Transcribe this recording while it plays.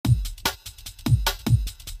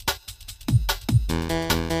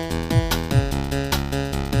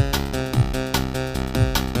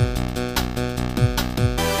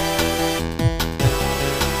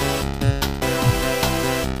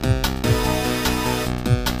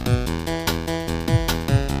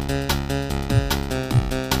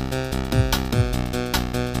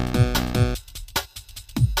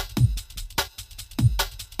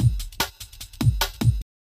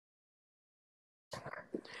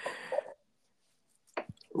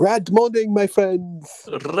RAD morning, my friends.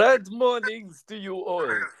 Red mornings to you all.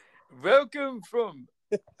 Welcome from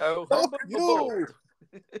our Fuck humble you. abode.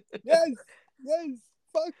 Yes, yes.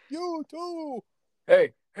 Fuck you too.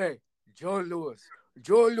 Hey, Joe Lewis.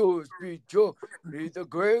 Joe Lewis be Joe. He's the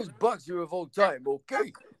greatest boxer of all time,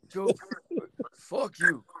 okay? Joe, fuck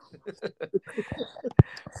you.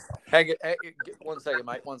 Hang it, 1 second,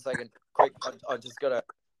 mate. 1 second. Quick, I just gotta.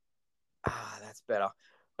 That's better.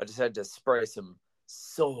 I just had to spray some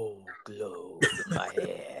soul glow in my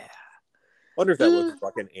hair. I wonder if that was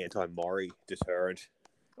like an anti-Maury deterrent.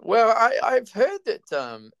 Well, I've heard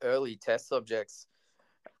that early test subjects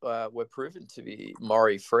were proven to be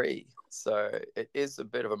Maury free, so it is a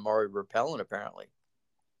bit of a Maury repellent, apparently.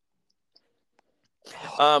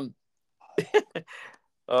 Um,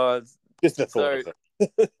 uh, Just the thought so of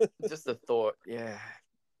it. just a thought, yeah.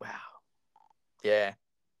 Wow, yeah.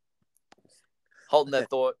 Holding that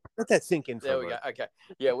thought. Let that sink in for There a we go. moment. Okay,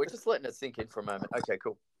 yeah, we're just letting it sink in for a moment. Okay,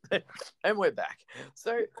 cool. And we're back.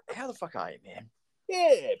 So, how the fuck are you, man?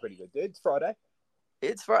 Yeah, pretty good, dude. It's Friday.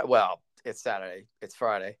 It's Friday. Well, it's Saturday. It's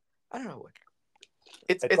Friday. I don't know what.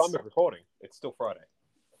 At time of recording, it's still Friday.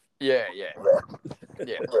 Yeah.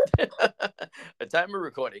 At time of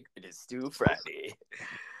recording, it is still Friday.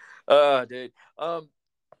 Dude.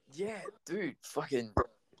 Yeah, dude. Fucking.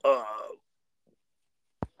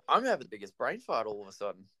 I'm having the biggest brain fart all of a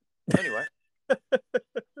sudden. Anyway.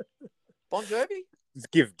 Bon Jovi?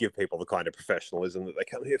 Just give people the kind of professionalism that they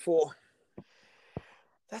come here for.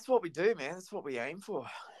 That's what we do, man. That's what we aim for.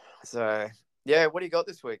 So, yeah, what do you got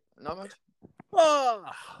this week? Not much? I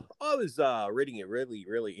was reading a really,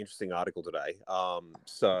 really interesting article today.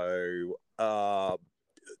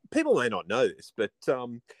 People may not know this, but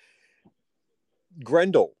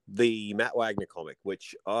Grendel, the Matt Wagner comic,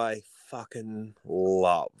 which I fucking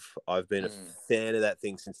love. I've been a fan of that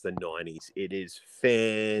thing since the 90s. It is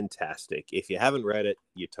fantastic. If you haven't read it,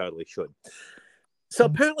 you totally should. So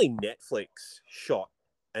apparently Netflix shot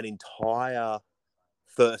an entire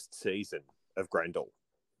first season of Grendel.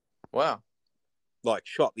 Wow. Like,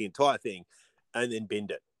 shot the entire thing and then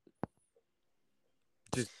binned it.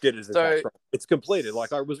 Just did it as a tax run. It's completed.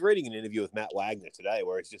 Like, I was reading an interview with Matt Wagner today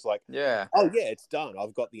where it's just like, yeah, it's done.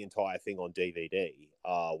 I've got the entire thing on DVD.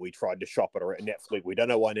 We tried to shop it around Netflix. We don't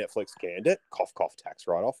know why Netflix canned it. Cough, cough, tax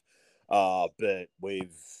write-off. But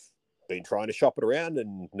we've been trying to shop it around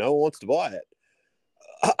and no one wants to buy it.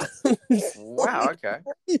 Wow, okay.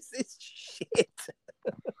 What is this shit?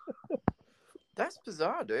 That's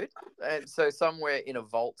bizarre, dude. And so somewhere in a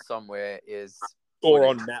vault somewhere is... Or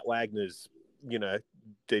on Matt Wagner's,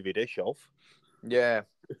 DVD shelf. Yeah.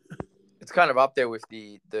 It's kind of up there with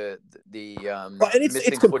the and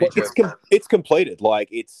missing footage. It's completed. Like,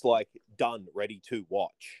 it's like done, ready to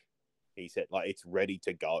watch. He said, like, it's ready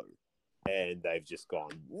to go. And they've just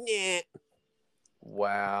gone, nah.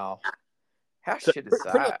 Wow. How shit is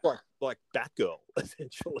pretty that? much like Batgirl,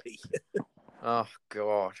 essentially. Oh,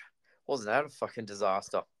 God. Wasn't that a fucking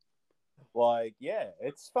disaster? Like, yeah,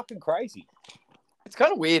 it's fucking crazy. It's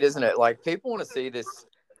kind of weird, isn't it? Like, people want to see this.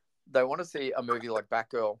 They want to see a movie like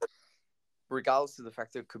Batgirl, regardless of the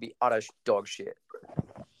fact that it could be utter dog shit.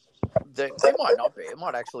 It might not be. It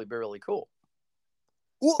might actually be really cool.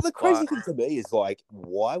 Well, the crazy thing to me is, like,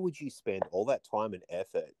 why would you spend all that time and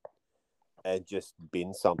effort and just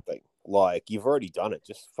bin something? Like, you've already done it.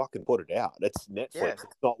 Just fucking put it out. It's Netflix. Yeah. It's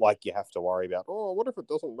not like you have to worry about, what if it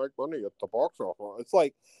doesn't make money at the box office? It's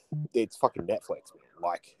like, it's fucking Netflix, man.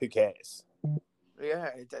 Like, who cares? Yeah,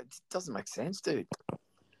 it doesn't make sense, dude.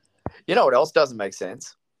 You know what else doesn't make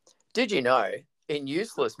sense? Did you know, in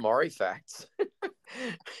useless Maury facts,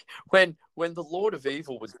 when the Lord of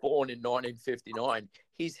Evil was born in 1959,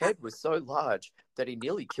 his head was so large that he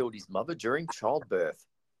nearly killed his mother during childbirth.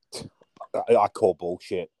 I call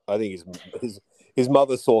bullshit. I think his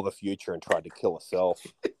mother saw the future and tried to kill herself.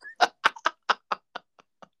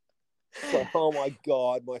 Like, oh my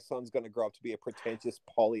God, my son's going to grow up to be a pretentious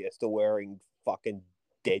polyester wearing fucking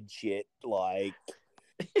dead shit. Like,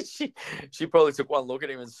 she probably took one look at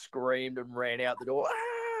him and screamed and ran out the door,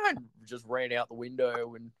 and just ran out the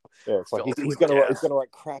window. And it's like he's going to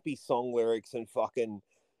write crappy song lyrics and fucking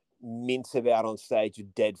mince about on stage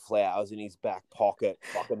with dead flowers in his back pocket,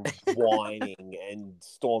 fucking whining and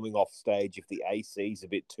storming off stage if the AC's a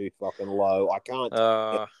bit too fucking low. I can't.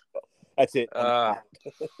 That's it.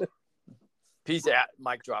 Peace out.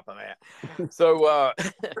 Mic drop. I'm out. So,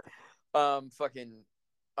 fucking,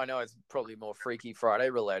 I know it's probably more Freaky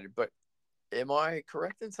Friday related, but am I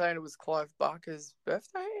correct in saying it was Clive Barker's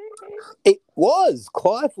birthday? It was.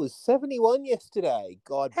 Clive was 71 yesterday.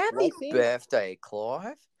 God Happy bless him. Birthday,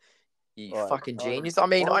 Clive. You Like, fucking genius. I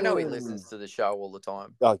mean, I know he I'm- listens to the show all the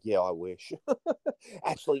time. Oh yeah, I wish.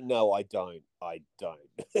 Actually, no, I don't. I don't.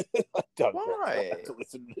 I don't want Why? to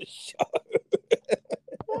listen to the show.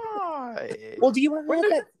 Why? Well, do you ever have Wouldn't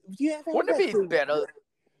that? Do you ever have wouldn't that it be thing? better?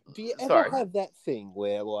 Do you ever Sorry. have that thing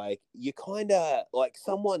where, like, you kind of like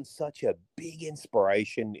someone's such a big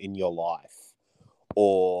inspiration in your life,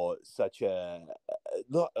 or such a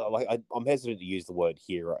not like I'm hesitant to use the word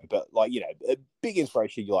hero, but like a big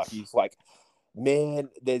inspiration in your life. You're just like, man,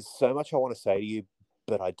 there's so much I want to say to you,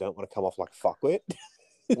 but I don't want to come off like a fuckwit.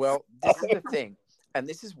 Well, this is the thing, and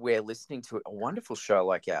this is where listening to a wonderful show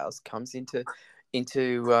like ours comes into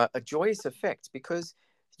a joyous effect, because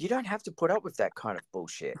you don't have to put up with that kind of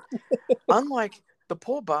bullshit. Unlike the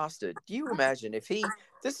poor bastard, do you imagine if he?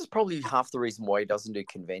 This is probably half the reason why he doesn't do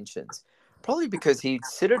conventions. Probably because he'd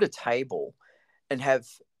sit at a table and have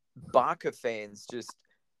Barker fans just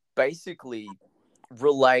basically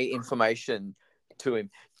relay information to him,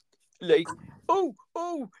 like, oh,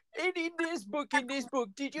 and in this book,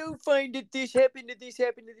 did you find that this happened,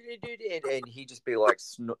 and he just be like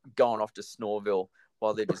going off to Snorville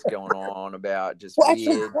while they're just going on about just Well,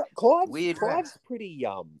 actually, weird Clive's facts. pretty.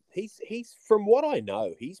 He's from what I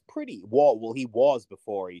know, he's pretty. Well, he was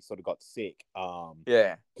before he sort of got sick.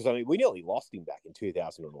 Yeah. Because I mean, we nearly lost him back in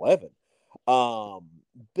 2011.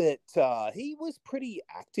 But he was pretty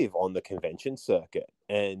active on the convention circuit,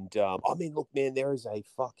 and I mean, look, man, there is a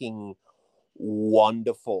fucking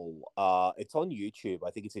wonderful. It's on YouTube. I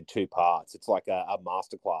think it's in 2 parts. It's like a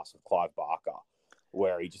masterclass with Clive Barker,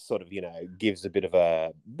 where he just sort of gives a bit of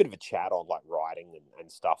a chat on like writing and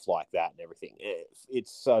stuff like that and everything.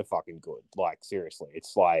 It's so fucking good. Like, seriously,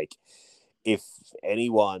 it's like, if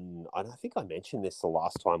anyone, and I think I mentioned this the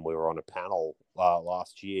last time we were on a panel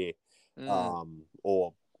last year,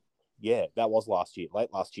 or yeah, that was last year,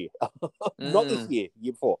 late last year, not this year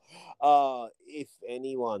before. If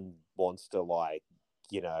anyone wants to, like,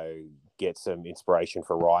 get some inspiration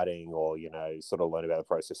for writing, or sort of learn about the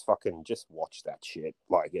process, fucking just watch that shit.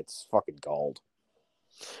 Like, it's fucking gold.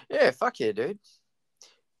 Yeah, fuck yeah, dude.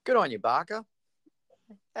 Good on you, Barker.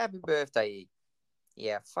 Happy birthday.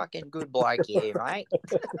 Yeah, fucking good bloke here, mate.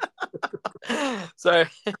 So,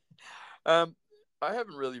 I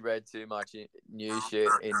haven't really read too much new shit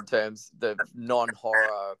in terms of the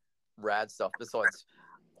non-horror rad stuff, besides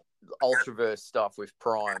Ultraverse stuff with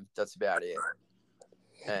Prime. That's about it.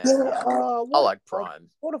 And, I like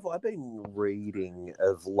Prime. What have I been reading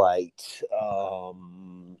of late?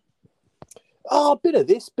 A bit of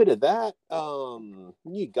this, bit of that.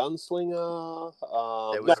 New Gunslinger.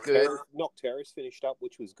 It was good. Nocteris finished up,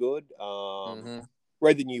 which was good.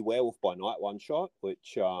 Read the new Werewolf by Night one shot,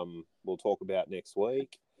 which we'll talk about next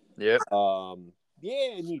week. Yep.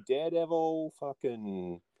 Yeah, new Daredevil.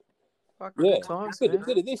 Fucking good times, man.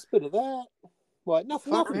 Bit of this, bit of that. Like,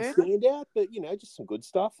 nothing stand out, but just some good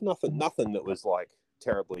stuff. Nothing that was like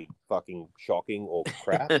terribly fucking shocking or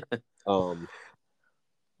crap.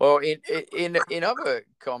 Well, in other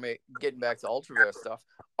comic, getting back to Ultraverse stuff,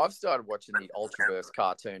 I've started watching the Ultraverse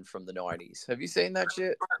cartoon from the 90s. Have you seen that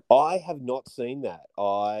shit? I have not seen that.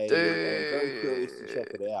 I am very curious to check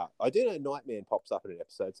it out. I do know Nightman pops up in an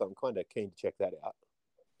episode, so I'm kind of keen to check that out.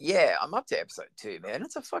 Yeah, I'm up to episode 2, man.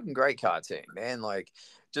 It's a fucking great cartoon, man. Like,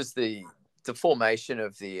 just the formation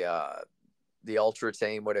of the Ultra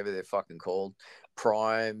team, whatever they're fucking called,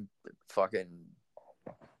 Prime, fucking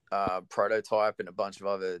Prototype, and a bunch of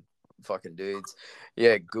other fucking dudes.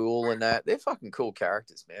 Yeah, Ghoul and that. They're fucking cool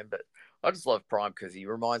characters, man. But I just love Prime because he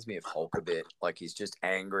reminds me of Hulk a bit. Like, he's just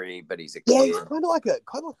angry, but he's a kid. Yeah, he's kind of like a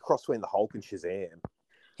cross between the Hulk and Shazam.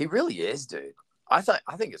 He really is, dude. I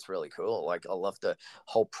think it's really cool. Like, I love the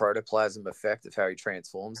whole protoplasm effect of how he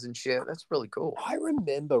transforms and shit. That's really cool. I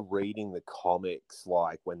remember reading the comics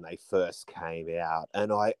like when they first came out,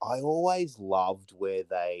 and I always loved where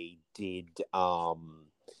they did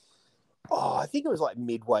I think it was like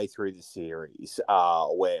midway through the series,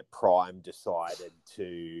 where Prime decided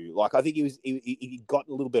to, like, I think he'd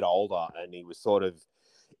gotten a little bit older, and he was sort of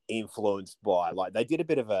influenced by, like, they did a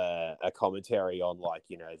bit of a commentary on, like,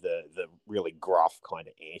 the really gruff kind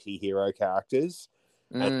of anti-hero characters,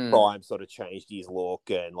 and Prime sort of changed his look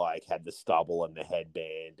and, like, had the stubble and the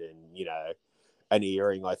headband and an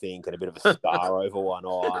earring, I think, and a bit of a scar over one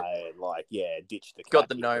eye, and, like, ditched the got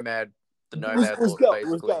the nomad was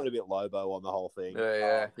look, going a bit Lobo on the whole thing.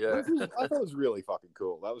 Yeah. I thought it was really fucking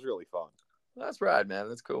cool. That was really fun. That's right, man.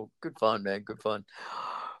 That's cool. Good fun, man. Good fun.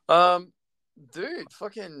 Dude,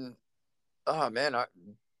 fucking, oh man, I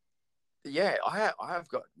have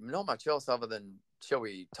got not much else other than, shall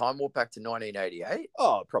we time warp back to 1988?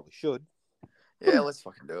 Oh, probably should. Yeah, let's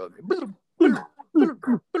fucking do it.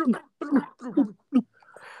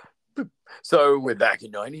 So we're back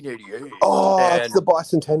in 1988. Oh, and it's the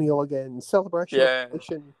bicentennial again. Celebration. yeah,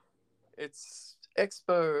 it's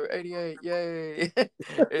Expo 88. Yay.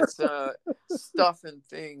 It's stuff and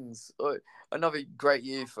things. Another great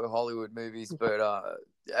year for Hollywood movies, but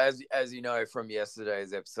as you know from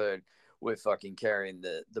yesterday's episode, we're fucking carrying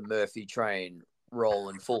the Murphy train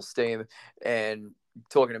rolling full steam and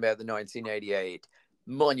talking about the 1988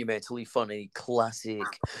 monumentally funny classic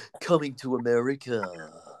Coming to America.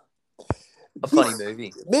 A funny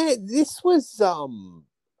movie. Man, this was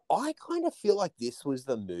I kind of feel like this was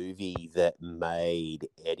the movie that made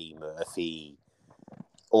Eddie Murphy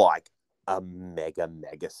like a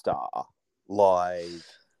mega star. Like,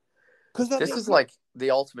 because this is like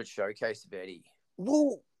the ultimate showcase of Eddie.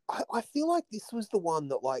 Well, I feel like this was the one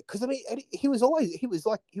that, like, because I mean, Eddie, he was already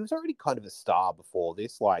kind of a star before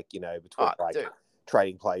this, like, you know, between Dude.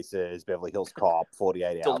 Trading Places, Beverly Hills Cop,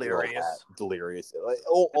 48 Hours, Delirious, like,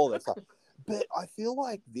 all that stuff. But I feel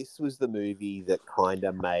like this was the movie that kind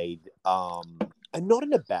of made, and not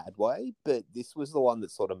in a bad way, but this was the one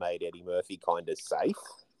that sort of made Eddie Murphy kind of safe.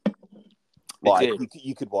 Like,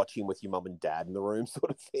 you could watch him with your mum and dad in the room,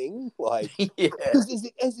 sort of thing. Like, yeah.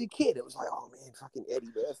 As a kid, it was like, oh man, fucking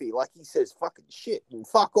Eddie Murphy. Like, he says fucking shit and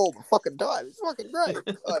fuck all the fucking time. It's fucking great.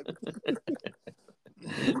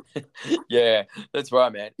 Yeah, that's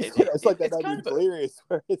right, man. It's like that movie Delirious,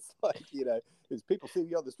 where it's like, you know, there's people seeing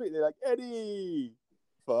you on the street, they're like, Eddie,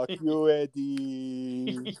 fuck you,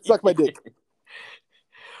 Eddie, suck my dick.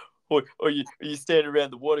 Or you stand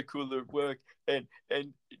around the water cooler at work and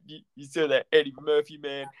you saw that Eddie Murphy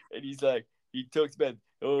man, and he's like, he talks about,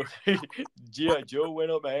 oh, G.I. Joe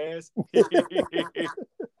went on my ass.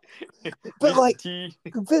 but like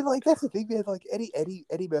that's the thing, man. Like Eddie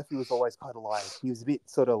Murphy was always kind of like, he was a bit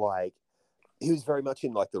sort of like, he was very much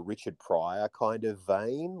in like the Richard Pryor kind of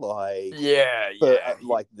vein, like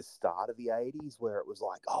like the start of the 80s, where it was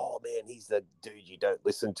like, oh man, he's the dude you don't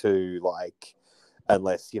listen to, like,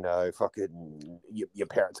 unless, you know, fucking your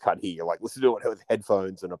parents can't hear you, like, listen to it with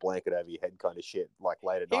headphones and a blanket over your head kind of shit, like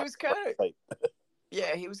late at night. He was kind of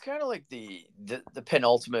he was kind of like the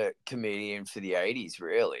penultimate comedian for the 80s,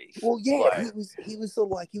 really. Well, yeah, like, he was sort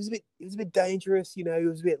of like, he was a bit dangerous, you know, he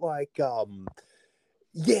was a bit like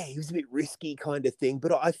yeah, he was a bit risky kind of thing.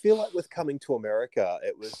 But I feel like with Coming to America,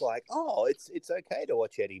 it was like, oh, it's okay to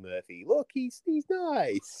watch Eddie Murphy. Look, he's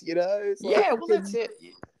nice, you know. It's like, well, that's it.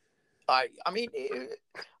 I mean,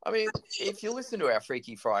 if you listen to our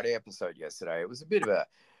Freaky Friday episode yesterday, it was a bit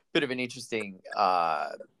of an interesting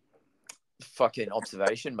fucking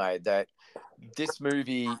observation made that this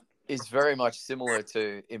movie is very much similar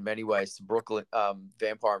to, in many ways, to Brooklyn,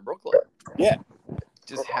 Vampire in Brooklyn. Yeah,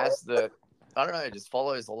 just has I don't know, it just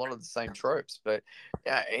follows a lot of the same tropes, but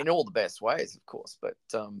in all the best ways, of course. But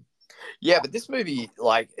but this movie,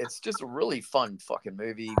 like, it's just a really fun fucking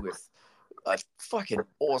movie with a fucking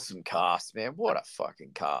awesome cast, man. What a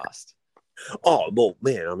fucking cast. Oh, well,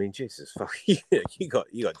 man, I mean, Jesus, you got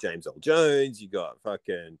James Earl Jones, you got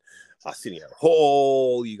fucking Arsenio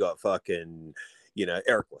Hall, you got fucking, you know,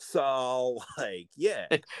 Eric LaSalle, like, yeah.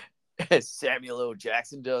 Samuel L.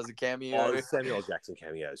 Jackson does a cameo. Oh, Samuel L. Jackson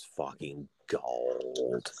cameo is fucking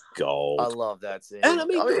gold. I love that scene. And I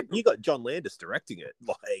mean, you got John Landis directing it.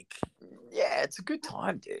 Like, yeah, it's a good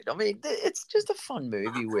time, dude. I mean, it's just a fun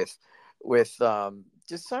movie with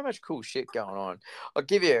just so much cool shit going on. I'll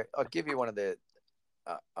give you one of the.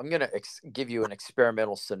 I'm gonna give you an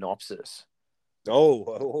experimental synopsis.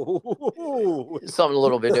 Oh, something a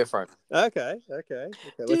little bit different. Okay.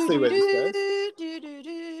 Let's see where this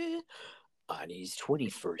goes. On his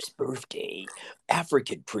 21st birthday,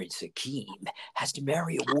 African Prince Hakeem has to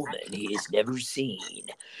marry a woman he has never seen.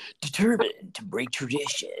 Determined to break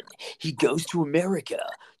tradition, he goes to America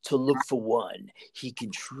to look for one he can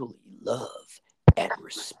truly love and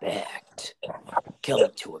respect. Coming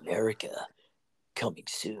to America, coming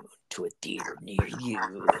soon to a theater near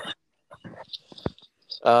you.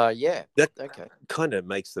 That okay. Kind of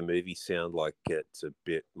makes the movie sound like it's a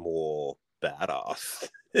bit more badass.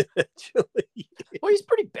 Actually, well, he's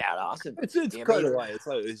pretty badass. It's kind of like, it's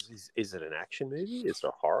like, is it an action movie? Is it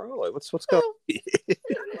a horror? Like, what's going on?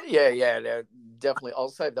 yeah, definitely. I'll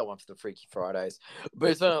save that one for the Freaky Fridays.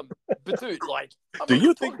 But dude, like, do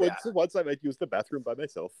you think once I make use the bathroom by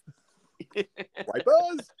myself?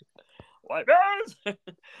 Wipers.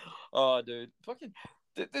 Oh, dude, fucking.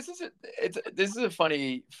 This is a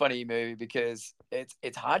funny movie because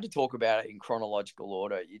it's hard to talk about it in chronological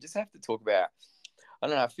order. You just have to talk about. I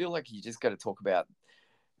don't know. I feel like you just got to talk about,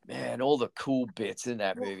 man, all the cool bits in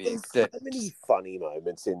that movie. There's so many funny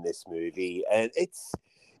moments in this movie, and it's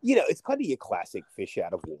it's kind of your classic fish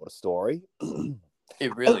out of water story.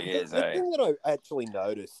 It really the, is, the eh? thing that I actually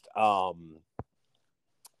noticed, the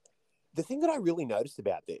thing that I really noticed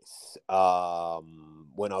about this,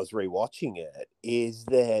 when I was rewatching it, is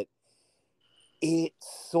that it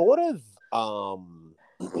sort of, oh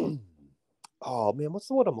man, what's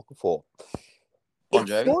the word I'm looking for? Bon It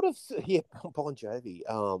Jovi? sort of, yeah, Bon Jovi.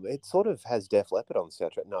 It sort of has Def Leppard on the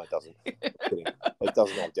soundtrack. No, it doesn't. I'm kidding. It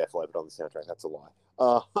doesn't have Def Leppard on the soundtrack. That's a lie.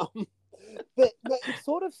 But it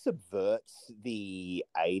sort of subverts the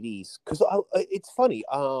 80s because it's funny.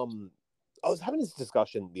 I was having this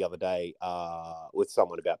discussion the other day with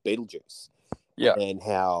someone about Beetlejuice Yeah. and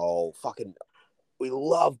how fucking we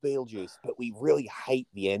love Beetlejuice, but we really hate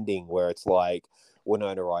the ending where it's like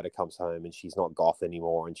Winona Ryder comes home and she's not goth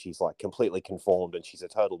anymore and she's like completely conformed and she's a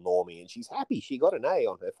total normie and she's happy she got an A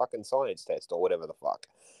on her fucking science test or whatever the fuck.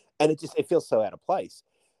 And it feels so out of place.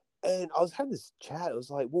 And I was having this chat. It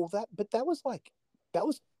was like, well, that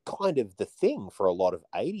was kind of the thing for a lot of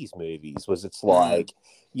 80s movies was it's like,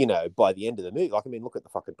 by the end of the movie, like, I mean, look at the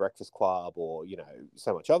fucking Breakfast Club or,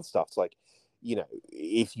 so much other stuff. It's like,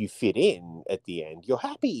 if you fit in at the end, you're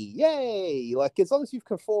happy. Yay. Like, as long as you've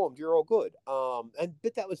conformed, you're all good.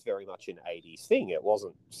 But that was very much an 80s thing. It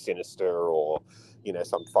wasn't sinister or,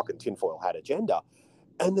 some fucking tinfoil hat agenda.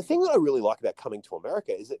 And the thing that I really like about Coming to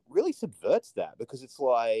America is it really subverts that because it's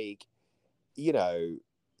like,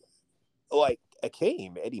 like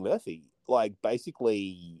Akeem, Eddie Murphy, like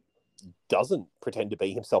basically doesn't pretend to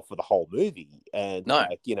be himself for the whole movie and No.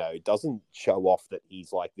 like, doesn't show off that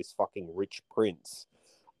he's like this fucking rich prince.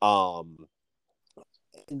 And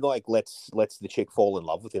like lets the chick fall in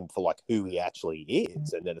love with him for like who he actually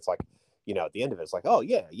is. And then it's like, at the end of it, it's like, oh,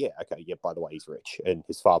 yeah, okay, yeah, by the way, he's rich. And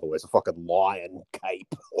his father wears a fucking lion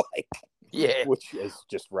cape, like, Yeah. which is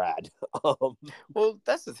just rad. Well,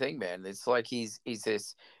 that's the thing, man. It's like he's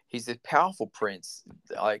this powerful prince.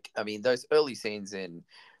 Like, I mean, those early scenes in,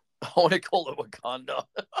 I want to call it Wakanda.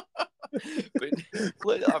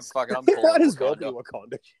 But I'm calling Might it as well be Wakanda.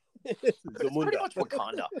 Wakanda. It's pretty much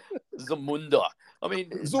Wakanda. Zamunda. I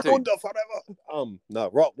mean, Zamunda forever. No,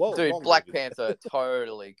 wrong. Whoa, dude, wrong Black movie. Panther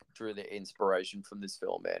totally drew the inspiration from this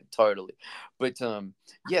film, man. Totally. But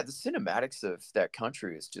yeah, the cinematics of that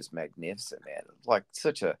country is just magnificent, man. Like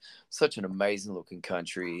such an amazing looking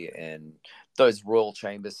country, and those royal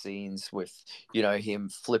chamber scenes with him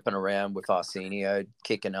flipping around with Arsenio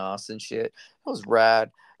kicking ass and shit. That was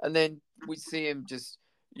rad. And then we see him just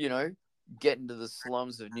get into the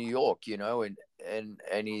slums of New York, and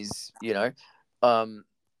he's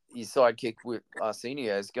his sidekick with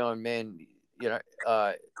Arsenio is going, man,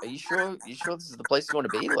 are you sure this is the place you want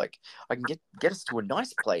to be? Like, I can get us to a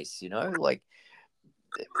nice place, like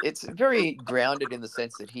it's very grounded in the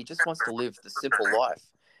sense that he just wants to live the simple life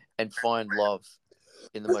and find love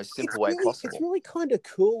in the most simple way possible. It's really kind of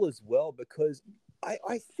cool as well because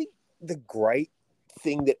I think the great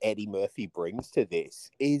thing that Eddie Murphy brings to this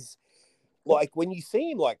is like when you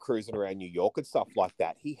see him like cruising around New York and stuff like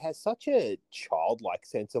that, he has such a childlike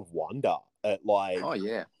sense of wonder at like Oh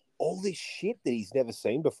yeah, all this shit that he's never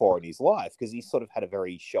seen before in his life because he's sort of had a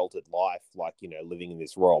very sheltered life, like living in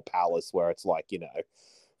this royal palace where it's like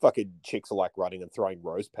fucking chicks are like running and throwing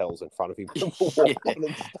rose petals in front of him to walk on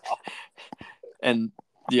and stuff. And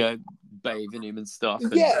bathing him and stuff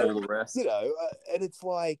and all the rest. And it's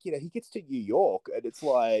like, he gets to New York and it's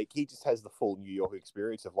like he just has the full New York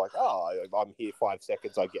experience of like, oh, I'm here 5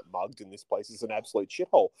 seconds, I get mugged and this place is an absolute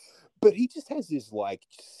shithole. But he just has this like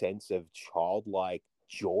sense of childlike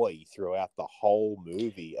joy throughout the whole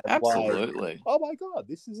movie. And absolutely. Like, oh my God,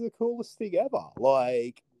 this is the coolest thing ever.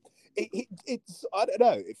 Like, it's I don't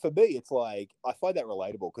know. For me, it's like I find that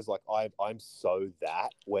relatable because like I'm so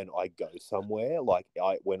that when I go somewhere, like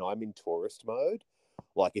when I'm in tourist mode,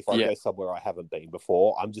 like if I go somewhere I haven't been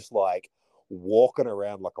before, I'm just like walking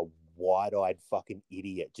around like a wide-eyed fucking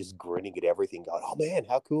idiot, just grinning at everything, going, "Oh man,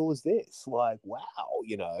 how cool is this?" Like, wow,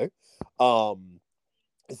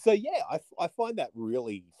 So yeah, I find that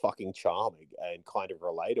really fucking charming and kind of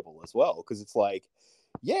relatable as well because it's like,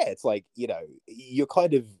 yeah, it's like you're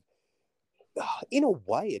kind of in a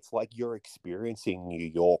way, it's like you're experiencing New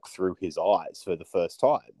York through his eyes for the first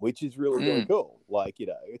time, which is really, really cool. Like,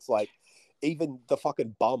 it's like even the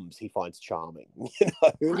fucking bums he finds charming.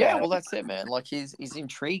 Yeah, well, that's it, man. Like he's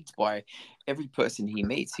intrigued by every person he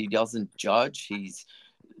meets. He doesn't judge. He's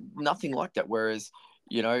nothing like that. Whereas,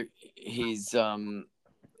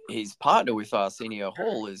 his partner with Arsenio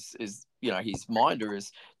Hall is his minder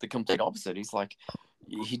is the complete opposite. He's like,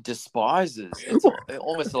 he despises. It's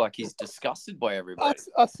almost like he's disgusted by everybody.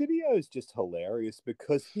 Arsenio is just hilarious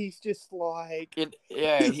because he's just like,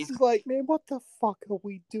 he's like, man, what the fuck are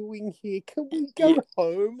we doing here? Can we go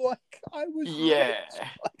home? Like, I was,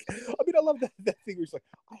 like, I mean, I love that thing where he's like,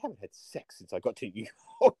 I haven't had sex since I got to New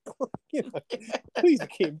York. You know, please,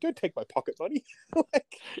 Kim, don't take my pocket money.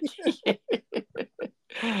 Like,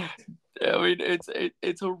 I mean,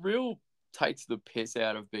 it's a real takes the piss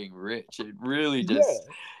out of being rich. It really just.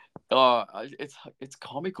 Oh, it's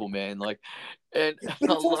comical, man. Like, but it's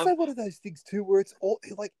also one of those things too, where it's all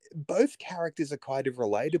like both characters are kind of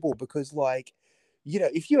relatable because, like, you know,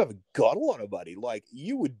 if you haven't got a lot of money, like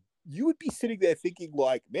you would be sitting there thinking,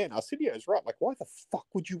 like, man, Arsenio's right. Like, why the fuck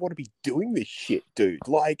would you want to be doing this shit, dude?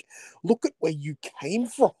 Like, look at where you came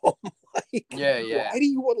from. Like, why do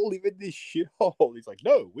you want to live in this shithole? He's like,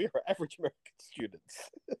 no, we're average American students.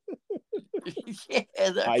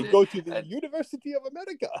 I go to the University of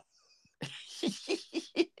America.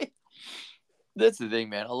 That's the thing,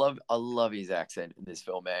 man. I love his accent in this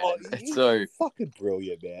film, man. Oh, it's so fucking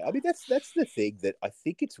brilliant, man. I mean, that's the thing that I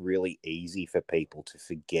think it's really easy for people to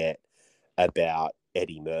forget about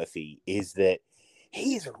Eddie Murphy is that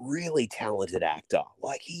he is a really talented actor.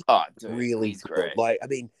 Like he's he's great. Like, I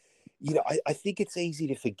mean, you know, I think it's easy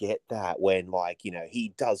to forget that when, like, you know,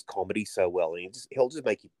 he does comedy so well, and he'll just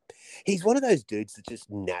make you. He's one of those dudes that's just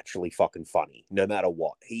naturally fucking funny, no matter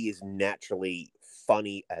what. He is naturally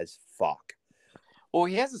funny as fuck. Well,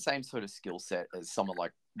 he has the same sort of skill set as someone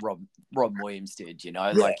like Rob Williams did, you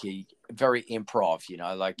know, like he very improv, you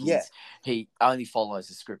know, like he only follows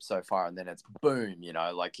the script so far, and then it's boom, you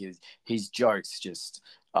know, like his jokes just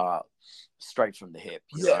straight from the hip,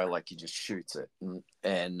 you know, like he just shoots it,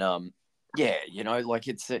 and you know, like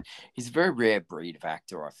he's a very rare breed of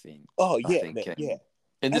actor, I think.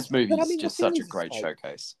 And this movie is just such a great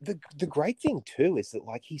showcase. The great thing too is that,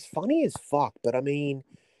 like, he's funny as fuck, but I mean,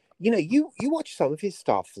 you know, you watch some of his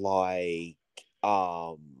stuff, like,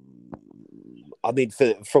 I mean,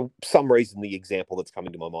 for some reason, the example that's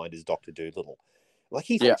coming to my mind is Dr. Dolittle. Like,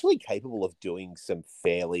 he's actually capable of doing some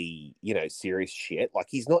fairly, you know, serious shit. Like,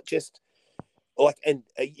 he's not just like, and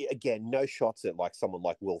again, no shots at like someone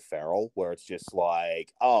like Will Ferrell, where it's just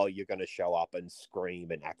like, oh, you're going to show up and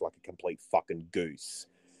scream and act like a complete fucking goose.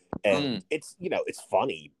 And it's, you know, it's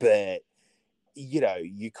funny, but, you know,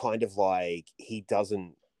 you kind of like, he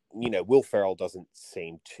doesn't, you know, Will Ferrell doesn't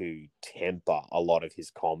seem to temper a lot of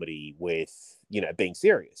his comedy with, you know, being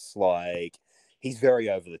serious. Like, he's very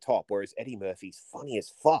over the top, whereas Eddie Murphy's funny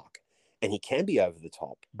as fuck, and he can be over the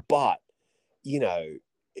top. But, you know,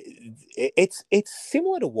 it's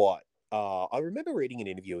similar to what I remember reading an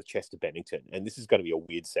interview with Chester Bennington, and this is going to be a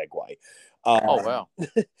weird segue. Oh, wow.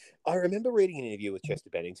 I remember reading an interview with Chester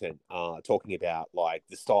Bennington talking about, like,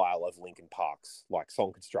 the style of Linkin Park's, like,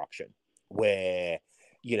 song construction, where,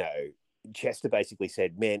 you know, Chester basically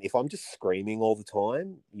said, man, if I'm just screaming all the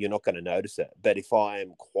time, you're not going to notice it. But if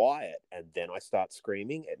I'm quiet and then I start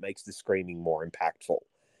screaming, it makes the screaming more impactful.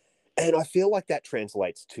 And I feel like that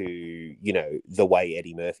translates to, you know, the way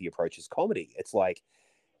Eddie Murphy approaches comedy. It's like,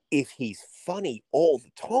 if he's funny all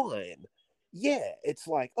the time, it's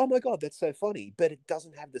like, oh my God, that's so funny. But it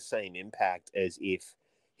doesn't have the same impact as if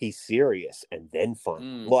he's serious and then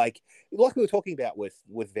funny. Like we were talking about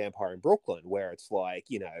with Vampire in Brooklyn, where it's like,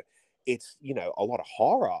 you know, it's, you know, a lot of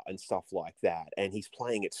horror and stuff like that, and he's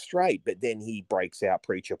playing it straight, but then he breaks out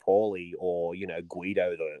Preacher Paulie or, you know,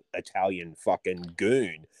 Guido the Italian fucking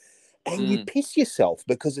goon, and you piss yourself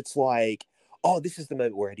because it's like, oh, this is the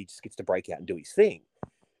moment where Eddie just gets to break out and do his thing.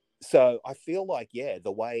 So I feel like,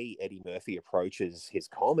 the way Eddie Murphy approaches his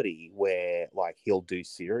comedy, where, like, he'll do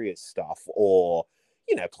serious stuff or,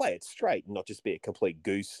 you know, play it straight and not just be a complete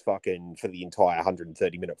goose fucking for the entire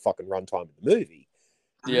 130-minute fucking runtime of the movie.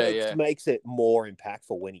 Makes it more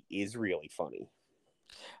impactful when he is really funny.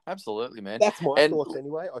 Absolutely, man. That's my thoughts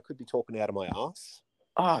anyway. I could be talking out of my ass.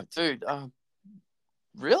 Oh, dude.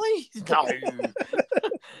 Really? No.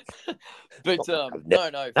 But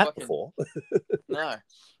no, fucking before. no.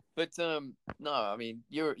 But no, I mean,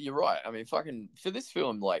 you're right. I mean, fucking for this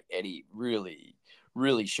film, like, Eddie really,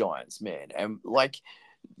 really shines, man. And, like,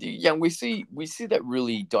 we see that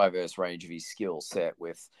really diverse range of his skill set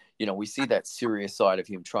with, you know, we see that serious side of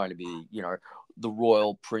him trying to be, you know, the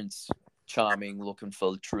royal prince, charming, looking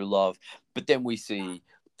for true love. But then we see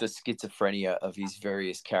the schizophrenia of his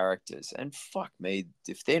various characters. And fuck me,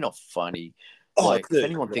 if they're not funny, if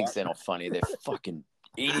anyone thinks they're not funny, they're fucking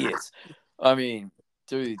idiots. I mean,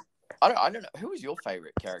 dude, I don't know. Who was your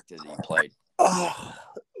favorite character that you played?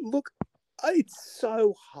 Look, it's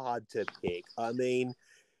so hard to pick. I mean,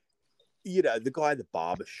 you know, the guy at the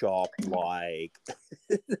barber shop, like,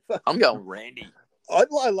 I'm going Randy. I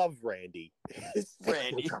love Randy.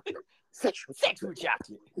 Randy. Sexual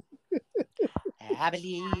chocolate. I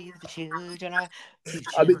believe the children are future.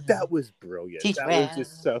 I mean, that was brilliant. Teach That well. was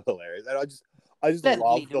just so hilarious, and I just Let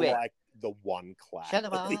love lead the the way. like the one clap Show at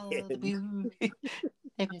them the all the end. beauty.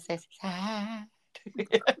 Let me say hi.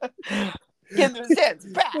 Give them a sense.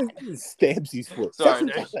 Stabs his foot. Sorry, Sexual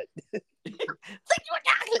dude. chocolate.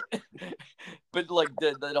 But like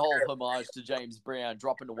the whole homage to James Brown,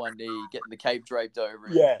 dropping to one knee, getting the cape draped over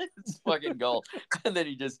him. Yeah. It's fucking gold. And then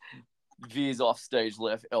he just veers off stage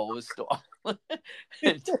left, Elvis style.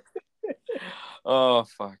 And, oh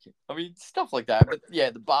fuck it. I mean, stuff like that. But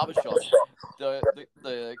yeah, the barbershop,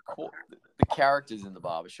 the characters in the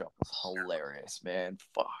barbershop was hilarious, man.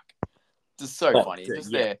 Fuck. Just so funny. And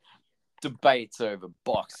just their debates over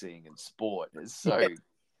boxing and sport is so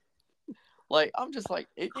like, I'm just like,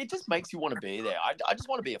 it just makes you want to be there. I just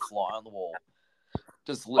want to be a fly on the wall,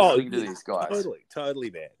 just listening to these guys.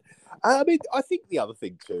 Totally, man. I mean, I think the other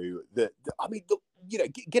thing too, you know,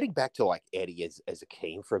 getting back to like Eddie as a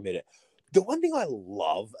Keen for a minute, the one thing I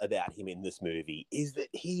love about him in this movie is that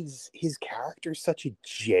his character is such a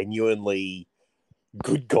genuinely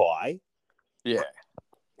good guy. Yeah.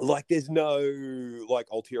 Like, there's no like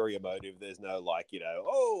ulterior motive. There's no like, you know,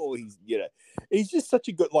 oh, he's just such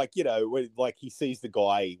a good, like, you know, when like he sees the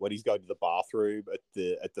guy when he's going to the bathroom at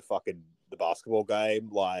the fucking the basketball game,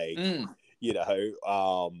 like, you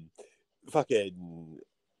know, fucking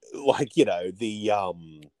like, you know, the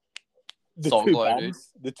two bums,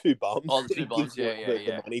 the two bums. Oh, the two bums.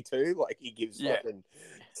 The money to, like, he gives fucking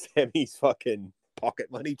Sammy's fucking pocket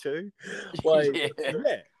money to, like,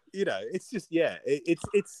 yeah. You know, it's just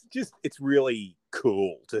it's really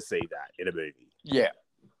cool to see that in a movie. Yeah,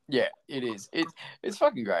 it is. It's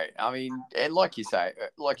fucking great. I mean, and like you said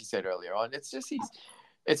earlier on, it's just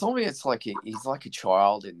it's like he's like a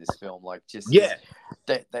child in this film, like just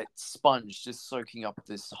that sponge just soaking up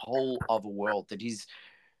this whole other world that he's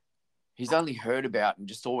only heard about and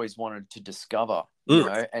just always wanted to discover, you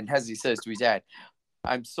know. And as he says to his dad,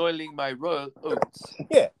 "I'm soiling my oats."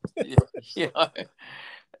 Yeah. You know?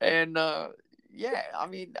 And I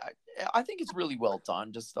mean, I think it's really well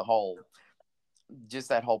done. Just that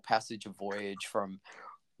whole passage of voyage from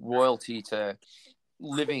royalty to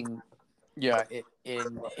living,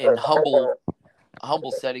 in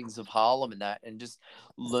humble settings of Harlem and just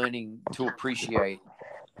learning to appreciate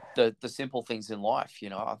the simple things in life. You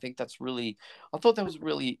know, I thought that was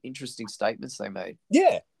really interesting statements they made.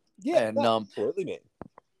 Yeah, and absolutely, man.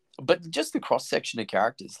 But just the cross section of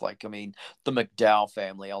characters, like, I mean, the McDowell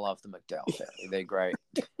family. I love the McDowell family. They're great.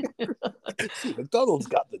 See, McDonald's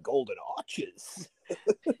got the golden arches.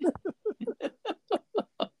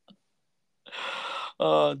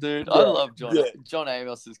 Oh, dude, I love John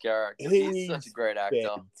Amos's character. He's such a great actor.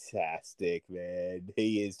 Fantastic, man.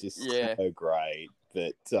 He is just so great.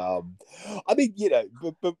 But I mean, you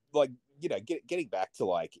know, but like, you know, getting back to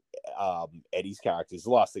like Eddie's characters,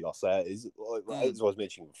 the last thing I'll say is, as I was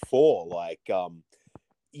mentioning before, like,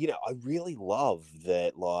 you know, I really love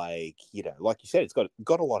that, like, you know, like you said, it's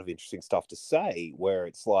got a lot of interesting stuff to say, where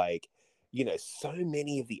it's like, you know, so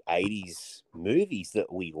many of the 80s movies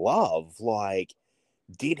that we love, like,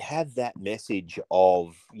 did have that message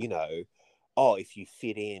of, you know, oh, if you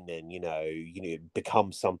fit in and, you know,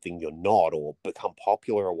 become something you're not, or become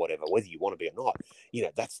popular or whatever, whether you want to be or not, you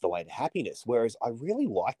know, that's the way to happiness. Whereas I really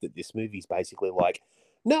like that this movie's basically like,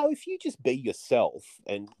 no, if you just be yourself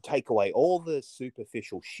and take away all the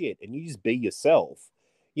superficial shit and you just be yourself,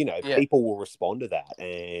 you know, people will respond to that,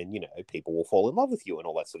 and, you know, people will fall in love with you and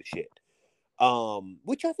all that sort of shit.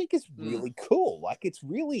 Which I think is really cool. Like, it's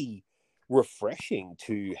really refreshing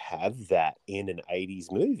to have that in an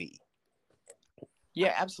 80s movie.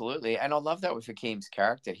 Yeah, absolutely. And I love that with Hakeem's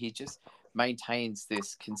character. He just maintains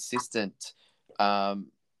this consistent,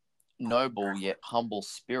 noble yet humble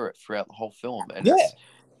spirit throughout the whole film. And it's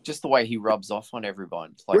just the way he rubs off on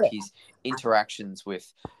everyone. Like his interactions with,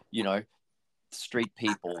 you know, street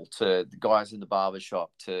people, to the guys in the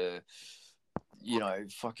barbershop, to, you know,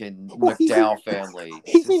 fucking McDowell family.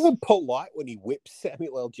 He's even polite when he whips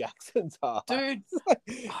Samuel L. Jackson's ass. Dude,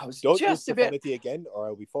 I was don't just use profanity again, or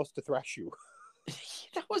I'll be forced to thrash you.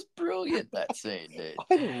 That was brilliant, that scene, dude.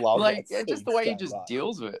 I love that scene, just the way he just much.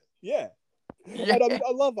 deals with it. Yeah. And I mean,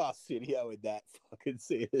 I love Arsenio in that fucking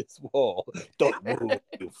scene as well. Don't move,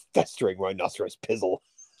 you festering rhinoceros pizzle.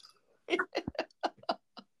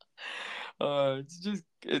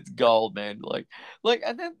 It's gold, man. Like,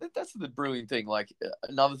 and then that's the brilliant thing. Like,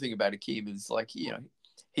 another thing about Akeem is, like, you know,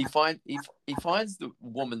 he finds the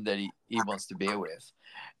woman that he wants to be with,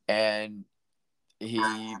 and he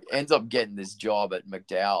ends up getting this job at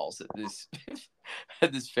McDowell's at this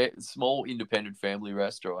at this small independent family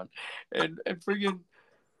restaurant, and friggin'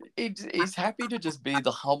 he's happy to just be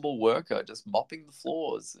the humble worker, just mopping the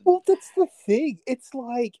floors. Well, that's the thing. It's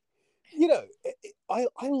like, you know, I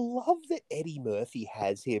love that Eddie Murphy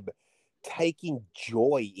has him taking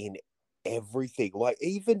joy in everything. Like,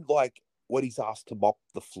 even like when he's asked to mop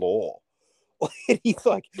the floor. And he's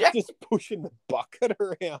like just pushing the bucket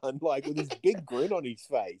around, like with his big grin on his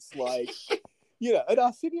face. Like, you know, and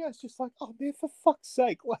Arsenio's just like, oh man, for fuck's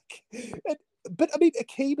sake. Like, but I mean,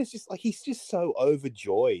 Akeem is just like, he's just so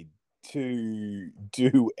overjoyed to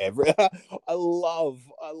do I love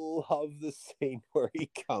the scene where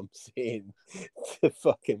he comes in to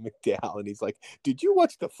fucking McDowell and he's like, did you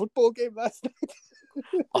watch the football game last night?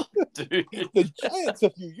 Oh, dude. The Giants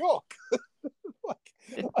of New York.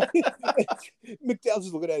 McDowell's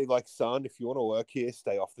just looking at him like, son, if you want to work here,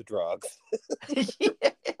 stay off the drugs.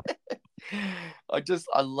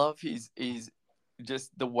 I love his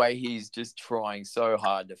just the way he's just trying so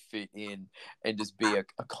hard to fit in and just be a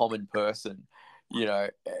common person. You know,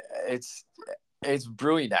 it's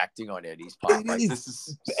brilliant acting on Eddie's part. Like, this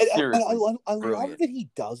is seriously I love that he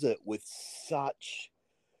does it with such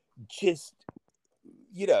just,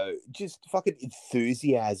 you know, just fucking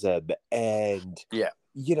enthusiasm, and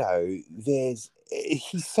you know,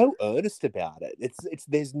 he's so earnest about it. It's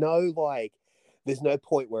there's no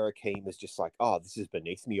point where Akeem is just like, oh, this is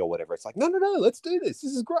beneath me or whatever. It's like, no, let's do this.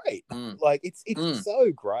 This is great. Like, it's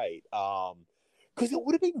so great. Because it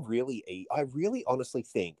would have been really I really honestly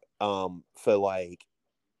think for like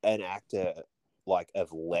an actor like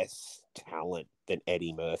of less talent than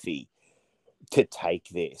Eddie Murphy to take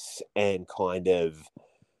this and kind of,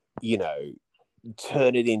 you know,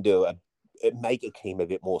 turn it into make Akeem a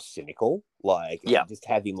bit more cynical, like, just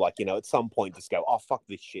have him, like, you know, at some point just go, oh, fuck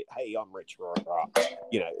this shit, hey, I'm rich,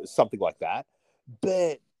 you know, something like that.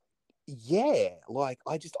 But yeah, like,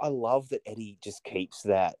 I love that Eddie just keeps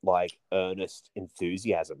that like earnest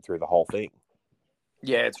enthusiasm through the whole thing.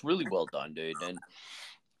 Yeah, it's really well done, dude,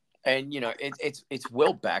 and you know, it's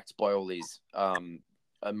well backed by all these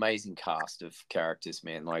amazing cast of characters,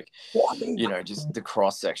 man. Like, well, I mean, you know, just the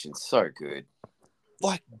cross section, so good.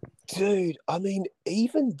 Like, dude, I mean,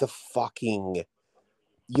 even the fucking,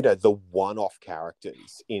 you know, the one-off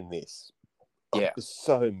characters in this are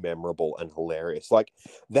so memorable and hilarious. Like,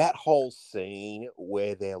 that whole scene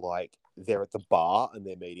where they're at the bar and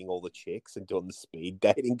they're meeting all the chicks and doing the speed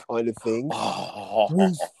dating kind of thing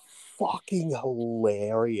was fucking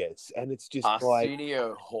hilarious. And it's just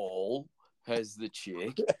Arsenio Hall has the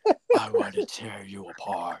chick. I want to tear you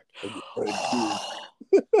apart.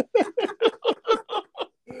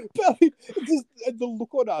 But I mean, just the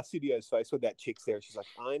look on Arsenio's face when that chick's there, she's like,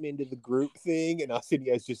 I'm into the group thing, and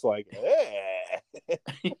Arsenio's just like, eh. And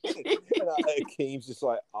Akeem's just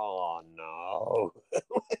like, oh no.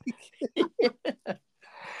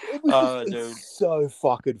 It was it's so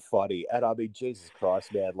fucking funny. And I mean, Jesus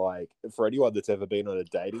Christ, man, like, for anyone that's ever been on a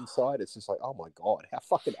dating site, it's just like, oh my God, how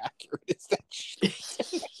fucking accurate is that shit?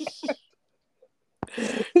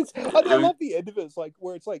 I love the end of it. It's like,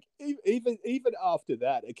 where it's like, even after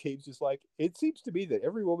that, Akeem's just like, it seems to me that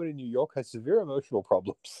every woman in New York has severe emotional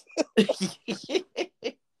problems.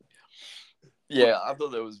 Yeah, I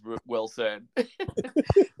thought that was well said.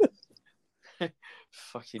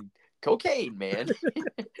 Fucking cocaine, man.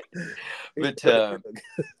 But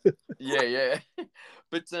yeah.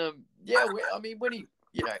 But yeah, I mean, when he,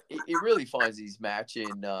 you know, he really finds his match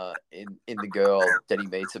in the girl that he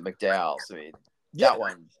meets at McDowell's. I mean, that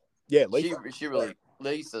one. Yeah, Lisa. She really,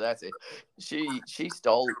 Lisa, that's it. She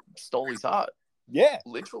stole his heart. Yeah.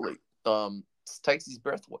 Literally. Takes his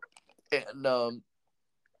breath away.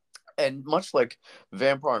 And much like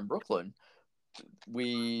Vampire in Brooklyn,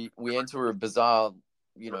 we enter a bizarre,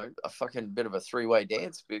 you know, a fucking bit of a three-way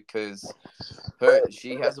dance because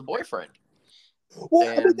she has a boyfriend. Well,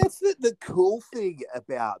 I mean, that's the cool thing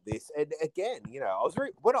about this. And again, you know,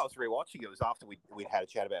 when I was rewatching it was after we'd had a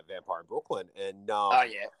chat about Vampire in Brooklyn, and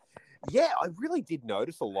yeah, I really did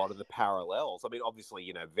notice a lot of the parallels. I mean, obviously,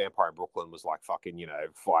 you know, Vampire in Brooklyn was like fucking, you know,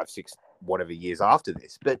 5, 6, whatever years after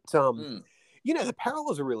this, but you know, the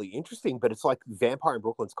parallels are really interesting. But it's like Vampire in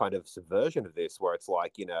Brooklyn's kind of subversion of this, where it's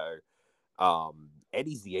like, you know,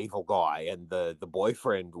 Eddie's the evil guy, and the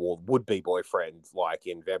boyfriend, or would-be boyfriend, like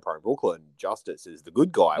in Vampire in Brooklyn, Justice, is the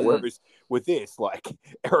good guy. Whereas with this, like,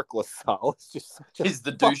 Eric LaSalle is just such a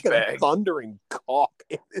the douchebag, thundering cock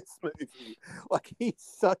in this movie. Like, he's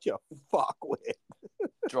such a fuckwit.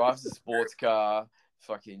 Drives a sports car.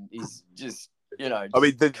 Fucking, he's just You know, I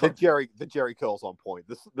mean, the Jerry curl's on point.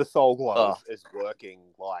 The Soul Glow is working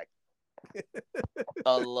like.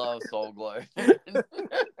 I love Soul Glow.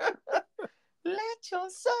 Let your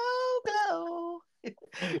soul glow.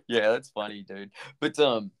 Yeah, that's funny, dude. But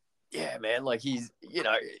yeah, man, like he's, you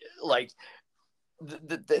know, like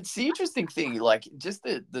that's the interesting thing, like just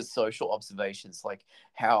the social observations, like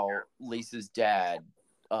how Lisa's dad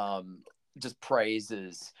just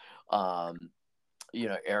praises you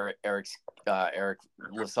know, Eric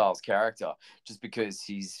LaSalle's character, just because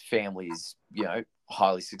his family's, you know,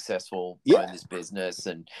 highly successful, own this business,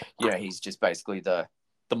 and you know, he's just basically the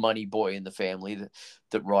money boy in the family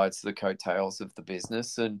that rides the coattails of the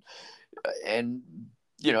business, and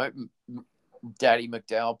you know, Daddy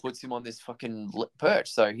McDowell puts him on this fucking perch,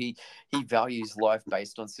 so he values life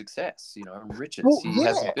based on success, you know, and riches. Well, he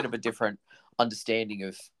has a bit of a different understanding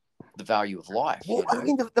of the value of life. Well, you know? I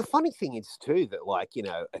mean, the funny thing is too that, like, you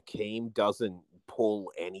know, Akeem doesn't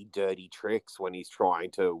pull any dirty tricks when he's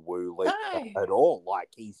trying to woo Lisa at all. Like,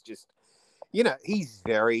 he's just, you know, he's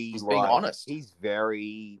being honest. He's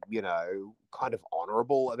very, you know, kind of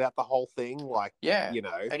honorable about the whole thing. Like, you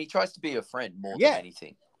know, and he tries to be a friend more than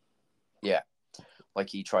anything. Yeah, like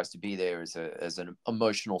he tries to be there as an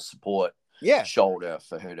emotional support shoulder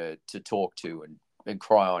for her to talk to and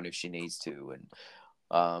cry on if she needs to, and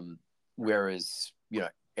whereas, you know,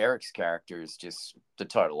 Eric's character is just the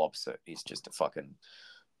total opposite. He's just a fucking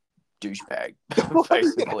douchebag,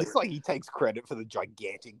 basically. Yeah, it's like he takes credit for the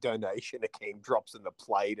gigantic donation Akeem drops in the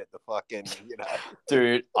plate at the fucking, you know.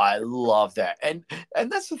 Dude, I love that. And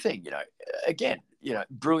that's the thing, you know, again, you know,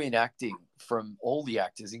 brilliant acting from all the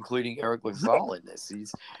actors, including Eric LaSalle in this. He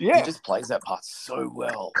just plays that part so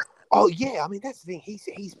well. Oh yeah, I mean, that's the thing.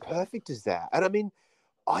 He's perfect as that. And I mean,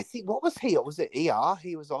 I think, what was he? Was it ER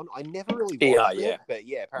he was on? I never really watched it, but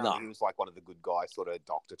yeah, apparently he was like one of the good guys, sort of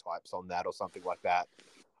doctor types on that or something like that.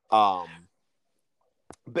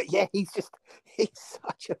 But yeah, he's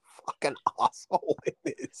such a fucking asshole in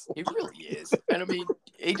this. He really is. And I mean,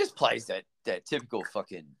 he just plays that typical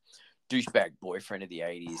fucking douchebag boyfriend of the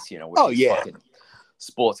 80s, you know, with his fucking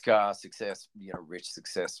sports car success, you know, rich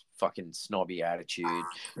success, fucking snobby attitude.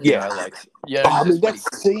 You know, like, I mean,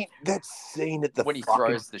 that scene at the when he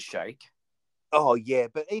throws the shake. Oh yeah,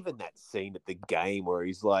 but even that scene at the game where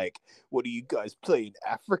he's like, "What do you guys play in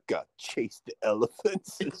Africa? Chase the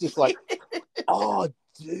elephants." It's just like, oh,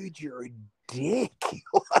 dude, you're a dick.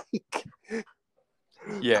 Like,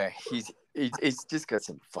 yeah, he's just got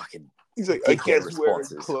some fucking. He's like, I guess wearing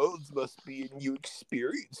clothes must be a new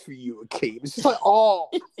experience for you, Akeem. It's just like, oh,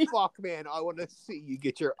 fuck, man, I want to see you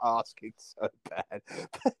get your ass kicked so bad.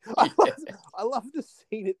 I love the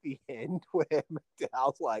scene at the end where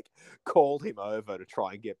McDowell's like called him over to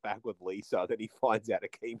try and get back with Lisa. Then he finds out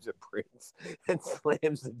Akeem's a prince and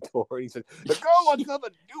slams the door. And he says, "The girl wants nothing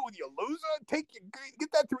to do with you, loser. Get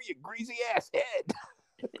that through your greasy ass head."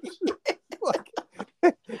 Like,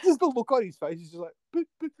 just the look on his face is just like, but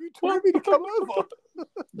you told me to come over.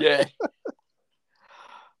 Yeah.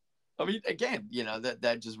 I mean, again, you know,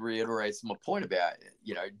 that just reiterates my point about,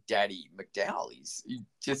 you know, Daddy McDowell. He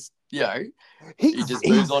just, you know, he just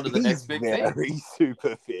moves on to the next big thing. Very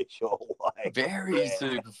superficial. Like, very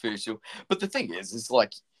superficial. But the thing is, it's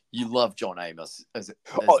like, you love John Amos as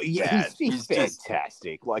dad. He's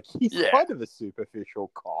fantastic. Just, like, he's kind of a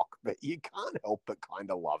superficial cock, but you can't help but kind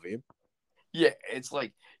of love him. Yeah, it's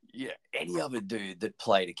like, yeah, any other dude that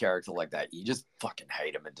played a character like that, you just fucking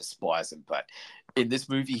hate him and despise him. But in this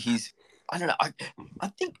movie, I don't know. I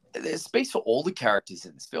think there's space for all the characters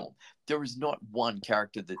in this film. There is not one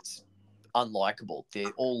character that's unlikable.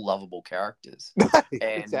 They're all lovable characters.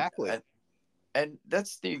 Exactly. And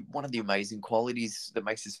that's one of the amazing qualities that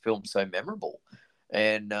makes this film so memorable.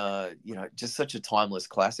 And, you know, just such a timeless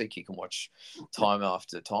classic you can watch time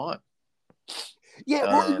after time. Yeah,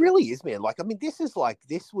 well, it really is, man. Like, I mean,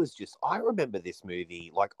 I remember this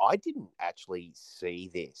movie. Like, I didn't actually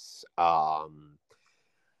see this. I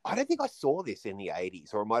don't think I saw this in the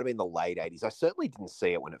 80s, or it might have been the late 80s. I certainly didn't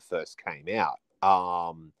see it when it first came out.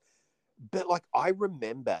 But, like, I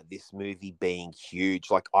remember this movie being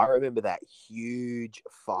huge. Like, I remember that huge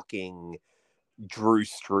fucking Drew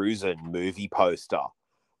Struzan movie poster.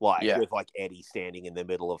 Like, with, like, Eddie standing in the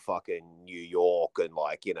middle of fucking New York and,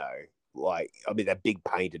 like, you know, like, I mean, that big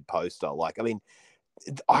painted poster. Like, I mean,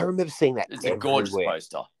 I remember seeing that. It's a gorgeous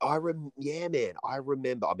poster. Yeah, man. I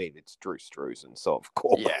remember. I mean, it's Drew Struzan, so of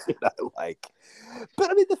course, you know, like.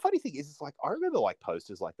 But I mean, the funny thing is, it's like I remember like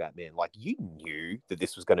posters like that, man. Like, you knew that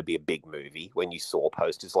this was going to be a big movie when you saw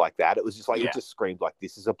posters like that. It was just like it just screamed like,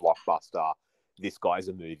 "This is a blockbuster. This guy's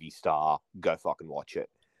a movie star. Go fucking watch it."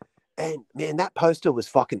 And man, that poster was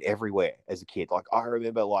fucking everywhere as a kid. Like I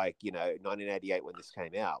remember, like 1988 when this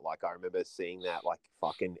came out. Like I remember seeing that like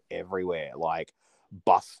fucking everywhere, like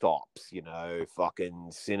bus stops, fucking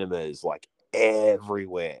cinemas, like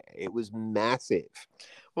everywhere. It was massive.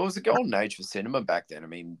 Well, it was a golden age for cinema back then. I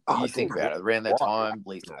mean, Oh, you think about it, around that time,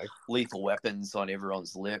 Lethal Weapons on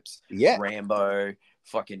everyone's lips, Yeah. Rambo,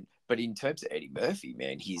 fucking. But in terms of Eddie Murphy,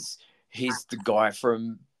 man, he's the guy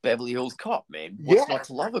from Beverly Hills Cop, man. What's not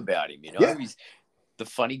to love about him? Yeah. He's the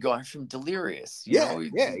funny guy from Delirious. Yeah.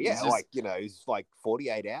 Just, like he's like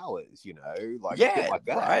 48 hours. Like yeah, like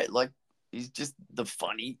that. right. Like he's just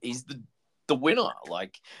he's the winner.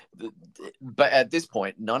 Like, but at this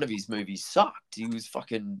point, none of his movies sucked. He was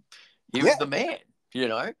the man.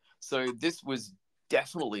 So this was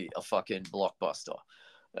definitely a fucking blockbuster.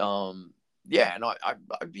 And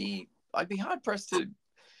I'd be hard pressed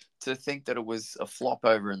to think that it was a flop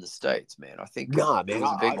over in the States, man. I think it was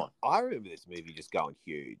a big one. I remember this movie just going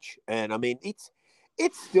huge, and I mean it's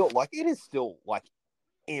still like it is still like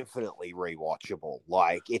infinitely rewatchable.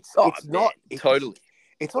 Like it's not totally.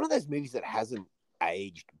 It's one of those movies that hasn't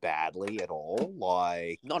aged badly at all.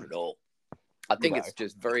 Like not at all. I think it's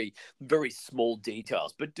just very, very small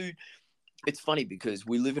details. But dude, it's funny because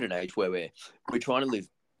we live in an age where we're trying to live.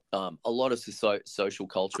 A lot of social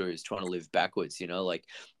culture is trying to live backwards, like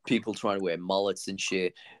people trying to wear mullets and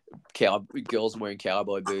shit, girls wearing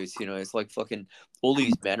cowboy boots, it's like fucking all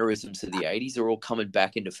these mannerisms of the 80s are all coming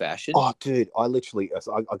back into fashion. Oh, dude, I got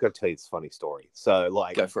to tell you this funny story. So,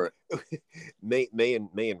 like, go for it. me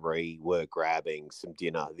and Ree were grabbing some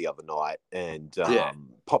dinner the other night, and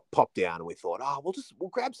popped down, and we thought, we'll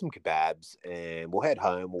grab some kebabs, and we'll head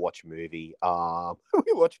home. We'll watch a movie.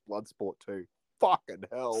 We watched Bloodsport 2. Fucking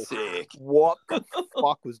hell. Sick. What the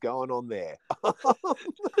fuck was going on there?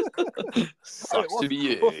 Sucks to be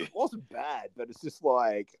you. It wasn't bad, but it's just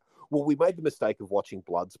like, well, we made the mistake of watching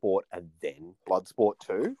Bloodsport and then Bloodsport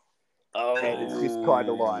 2. Oh. And it's just kind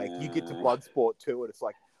of like, you get to Bloodsport 2 and it's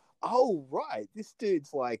like, oh, right, this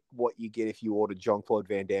dude's like what you get if you ordered Jean-Claude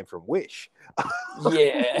Van Damme from Wish.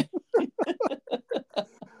 Yeah.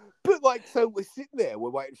 But like, so we're sitting there, we're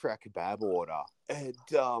waiting for our kebab order, and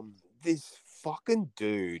this fucking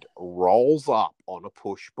dude rolls up on a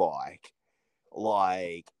push bike,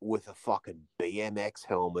 like with a fucking BMX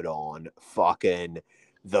helmet on, fucking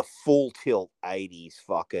the full tilt 80s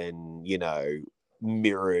fucking,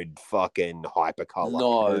 mirrored fucking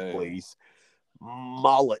hypercolor, please,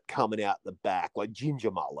 mullet coming out the back, like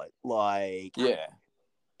ginger mullet, like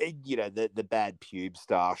the bad pube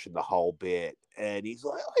stash and the whole bit. And he's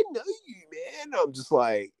like, I know you, man. I'm just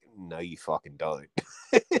like, no, you fucking don't.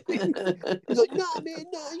 He's like, nah, man,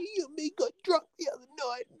 no, you and me got drunk the other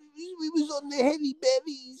night. We was on the heavy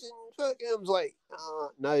bevies and fucking. I was like,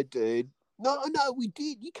 no, dude. No, we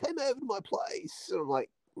did. You came over to my place. And I'm like,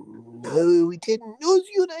 no, we didn't. What's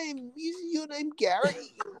your name? Is your name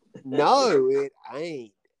Gary? No, it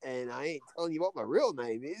ain't. And I ain't telling you what my real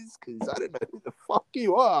name is because I don't know who the fuck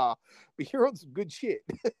you are. But you're on some good shit.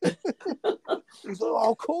 He's like,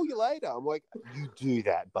 I'll call you later. I'm like, you do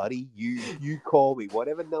that, buddy. You call me.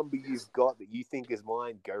 Whatever number you've got that you think is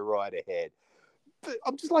mine, go right ahead. But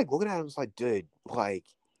I'm just like looking at him. I was like, dude, like,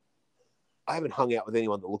 I haven't hung out with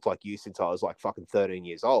anyone that looked like you since I was like fucking 13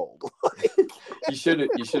 years old. You should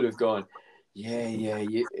have gone. Yeah.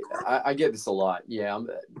 I get this a lot. Yeah,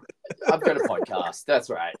 I've got a podcast. That's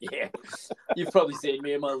right. Yeah, you've probably seen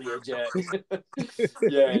me in my Learjet.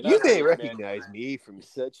 Yeah, you may recognize me from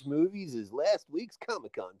such movies as last week's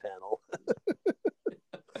Comic-Con panel.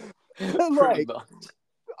 Like,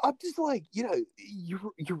 I'm just like, you're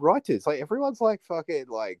right. It's like everyone's like fucking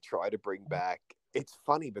like try to bring back. It's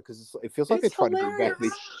funny because it feels like they're trying to bring back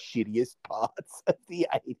the shittiest parts of the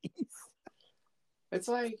 80s. It's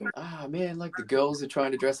like, man, like the girls are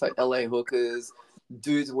trying to dress like LA hookers,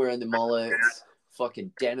 dudes wearing the mullets,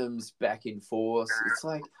 fucking denims back in force. It's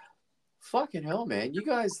like, fucking hell, man. You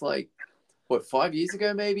guys, like, 5 years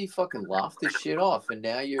ago maybe fucking laughed this shit off, and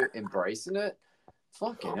now you're embracing it?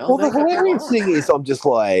 Fucking hell. Well, the hilarious thing is, I'm just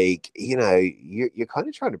like, you're kind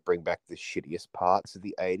of trying to bring back the shittiest parts of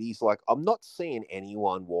the 80s. Like, I'm not seeing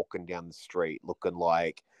anyone walking down the street looking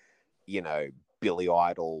like, Billy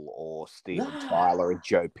Idol or Steven Tyler and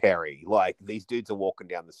Joe Perry. Like, these dudes are walking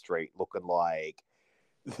down the street looking like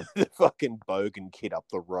the fucking bogan kid up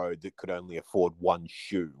the road that could only afford one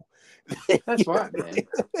shoe. That's right, man.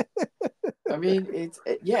 I mean,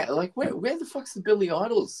 like, where the fuck's the Billy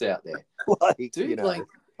Idols out there? Like, dude, like,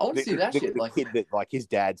 I want to see that shit. The kid that, like, his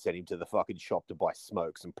dad sent him to the fucking shop to buy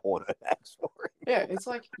smokes and porno bags for him. Yeah, it's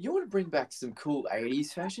like, you want to bring back some cool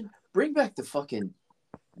 80s fashion? Bring back the fucking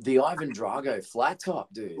The Ivan Drago flat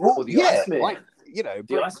top, dude. Well, Or the yeah, Iceman. like, you know,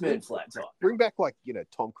 the Iceman flat top. Bring back, like, you know,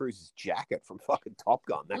 Tom Cruise's jacket from fucking Top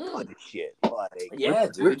Gun, that kind of shit. Like, Yeah,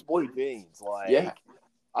 dude. ripped blue jeans. Like, Yeah.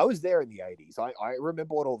 I was there in the 80s. I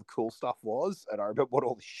remember what all the cool stuff was, and I remember what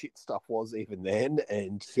all the shit stuff was even then.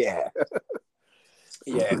 And yeah.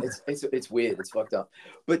 Yeah, it's weird. It's fucked up.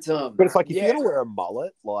 But it's like, if you're gonna wear a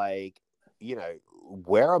mullet, like, you know,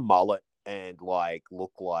 wear a mullet and like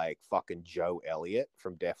look like fucking Joe Elliott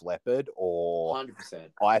from Def Leppard or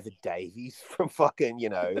 100%. Ivor Davies from fucking, you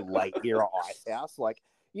know, late era Icehouse. Like,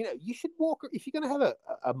 you know, you should walk, if you're gonna have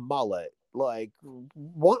a mullet, like,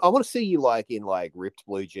 I want to see you like in like ripped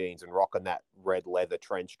blue jeans and rocking that red leather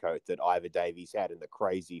trench coat that Ivor Davies had in the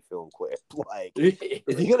Crazy film clip. Like,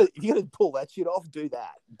 if you're gonna pull that shit off, do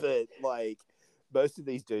that. But like, most of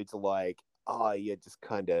these dudes are like, oh, yeah, just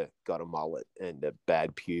kind of got a mullet and a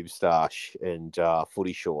bad pube stash and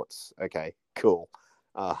footy shorts. Okay, cool.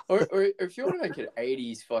 Or if you want to make an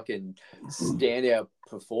 80s fucking standout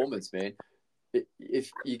performance, man, if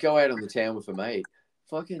you go out on the town with a mate,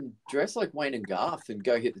 fucking dress like Wayne and Garth and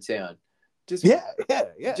go hit the town. Just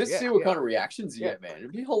see what kind of reactions you get, man.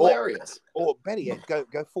 It'd be hilarious. Or better yet, go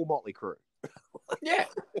full Motley Crue. Yeah.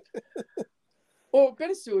 Or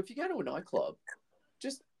better still, if you go to a nightclub,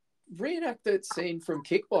 just reenact that scene from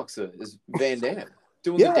Kickboxer as Van Damme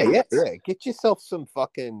doing the dance. Yeah. Get yourself some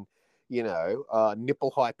fucking, you know,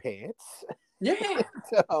 nipple high pants. Yeah.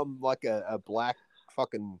 Like a black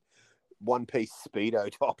fucking one-piece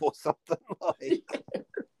Speedo top or something. Like.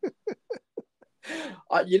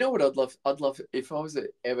 You know what I'd love if I was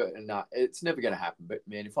ever it's never going to happen, but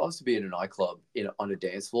man, if I was to be in a nightclub on a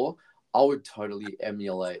dance floor, I would totally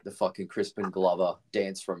emulate the fucking Crispin Glover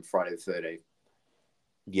dance from Friday the 13th.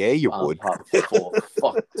 Yeah, you would.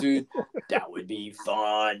 Fuck, dude, that would be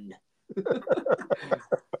fun.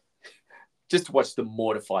 Just to watch the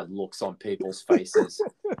mortified looks on people's faces.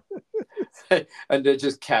 And they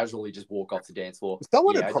just casually just walk off the dance floor.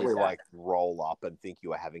 Someone would probably like roll up and think you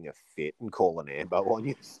were having a fit and call an ambo on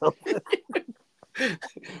you or something.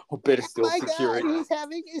 Or better still, security. God, he's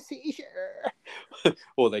having a seizure.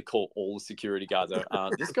 Or they call all the security guards.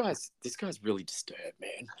 This guy's really disturbed,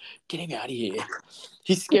 man. Get him out of here.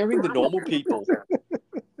 He's scaring the normal people.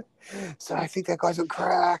 So I think that guy's on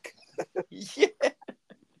crack. Yeah.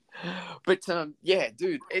 But yeah,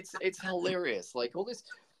 dude, it's hilarious. Like all this,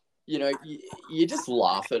 you know, you just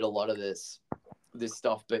laugh at a lot of this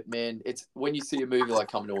stuff. But man, it's when you see a movie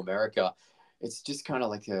like Coming to America, it's just kind of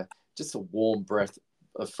like a warm breath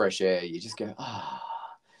of fresh air. You just go,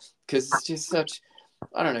 because it's just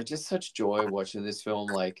such joy watching this film.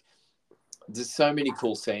 Like, there's so many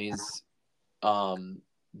cool scenes to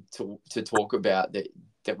talk about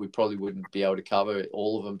that we probably wouldn't be able to cover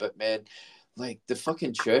all of them. But man, like the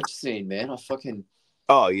fucking church scene, man,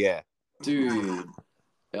 oh yeah, dude.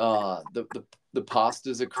 The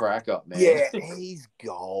pastor's a crack up, man. Yeah, he's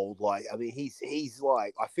gold. Like, I mean, he's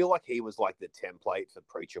like, I feel like he was like the template for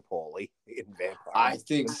Preacher Paulie in Vampire. I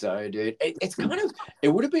think so, dude. It's kind of, it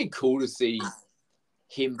would have been cool to see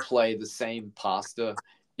him play the same pastor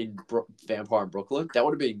in Vampire in Brooklyn. That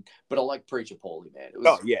would have been, but I like Preacher Paulie, man. It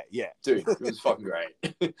was, yeah. Dude, it was fucking great.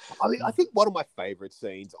 I mean, I think one of my favorite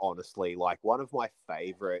scenes, honestly, like one of my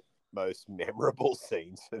favorite, most memorable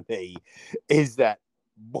scenes for me is that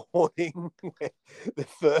morning, the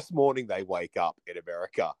first morning they wake up in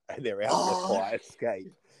America and they're out on a fire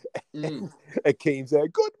escape. And Akeem's there,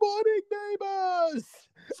 good morning, neighbors.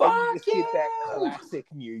 Fuck you! Get that classic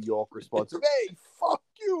New York response of, hey, fuck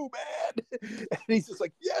you, man. And he's just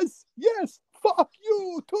like, yes, fuck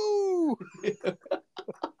you too.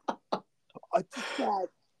 I just that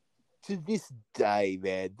to this day,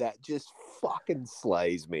 man, that just fucking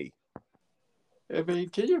slays me. I mean,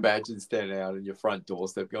 can you imagine standing out on your front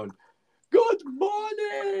doorstep going, good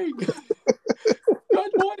morning!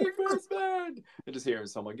 Good morning, Brisbane! And just hearing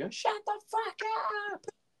someone go, shut the fuck up!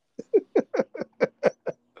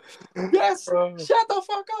 Yes! Shut the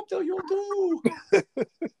fuck up till you do!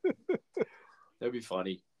 That'd be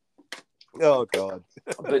funny. Oh, God.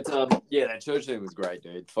 But, yeah, that church thing was great,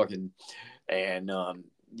 dude. Fucking, and,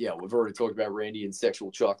 yeah, we've already talked about Randy and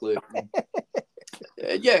sexual chocolate.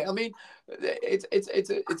 Yeah, I mean,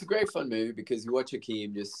 it's a great fun movie because you watch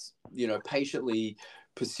Akeem just, you know, patiently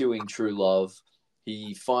pursuing true love.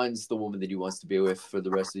 He finds the woman that he wants to be with for the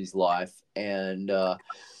rest of his life. And,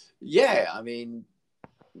 yeah, I mean,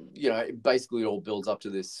 you know, basically it all builds up to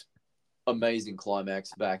this amazing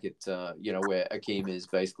climax back at, you know, where Akeem is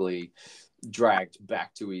basically dragged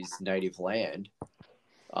back to his native land.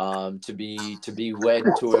 To be wed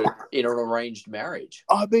in an arranged marriage.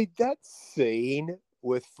 I mean, that scene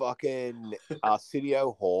with fucking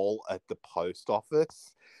Arsenio Hall at the post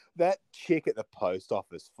office. That chick at the post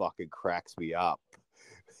office fucking cracks me up.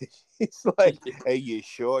 He's like, "Are you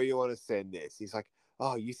sure you want to send this?" He's like,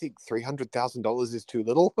 "Oh, you think $300,000 is too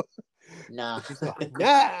little?" Nah. She's like,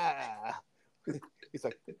 "Nah." He's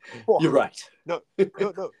like, "400. You're right. No,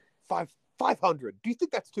 500. Do you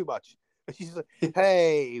think that's too much?" And she's like,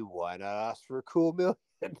 "Hey, why not ask for a cool million?"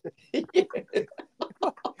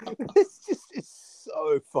 It's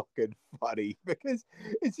so fucking funny because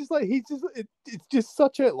it's just like it's just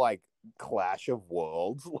such a like clash of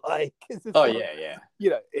worlds. Like, it's Oh like, yeah.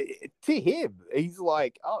 you know, to him, he's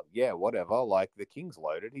like, "Oh yeah, whatever. Like the king's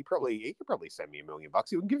loaded. He could probably send me $1 million.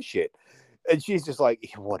 He wouldn't give a shit." And she's just like,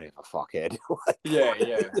 "Whatever, fuckhead." Like, Yeah. you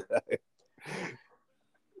know?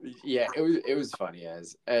 Yeah, it was funny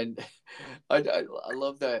as, and I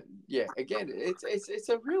love that. Yeah, again, it's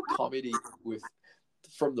a real comedy with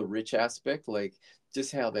from the rich aspect, like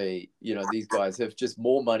just how they, these guys have just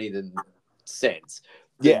more money than sense.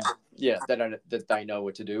 Yeah. That they know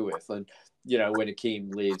what to do with, and when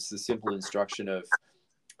Akeem leaves the simple instruction of,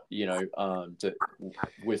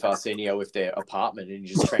 with Arsenio with their apartment, and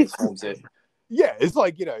he just transforms it. Yeah, it's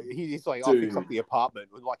like, he's like, "I'll fix up Dude. the apartment."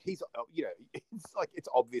 And like, he's, it's like, it's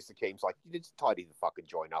obvious Akeem's like, "You just tidy the fucking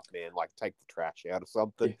joint up, man. Like, take the trash out or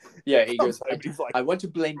something." Yeah, he goes, He's like, I want to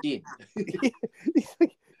blend in. he's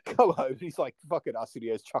like, "Come home." He's like, fucking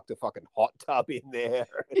Arsenio's chucked a fucking hot tub in there.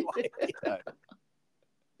 And like,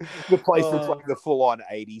 the place looks like the full-on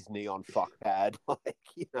 80s neon fuck pad. Like,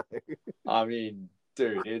 I mean,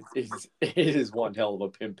 dude, it is one hell of a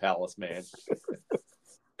pimp palace, man.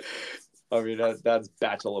 I mean, that's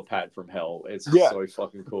Bachelor Pad from hell. It's so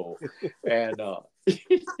fucking cool. And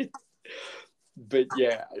but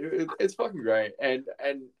yeah, it's fucking great. And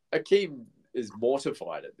Akeem is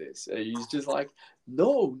mortified at this. He's just like,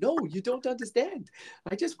 no, you don't understand.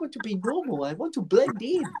 I just want to be normal. I want to blend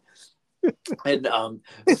in. And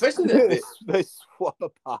especially that they swap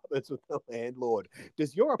apartments with the landlord.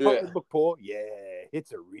 "Does your apartment look poor?" "Yeah,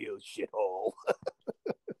 it's a real shithole."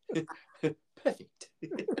 Perfect.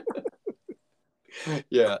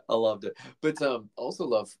 Yeah, I loved it. But also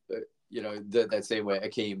love that scene where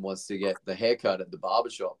Akeem wants to get the haircut at the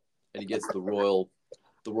barbershop, and he gets the royal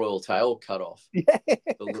tail cut off. Yeah.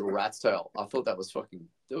 The little rat's tail. I thought that was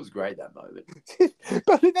great, that moment.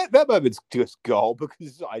 But that moment's just gold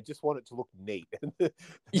because I just want it to look neat. And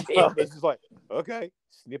it's just like, "Okay,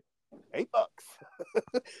 snip, $8."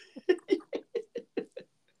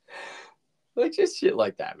 Like just shit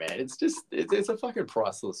like that, man. It's a fucking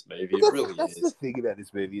priceless movie. It really That's is. the thing about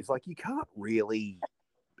this movie is like you can't really.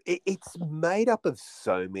 It's made up of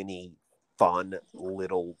so many fun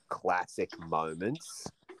little classic moments,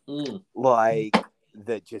 like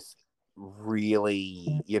that just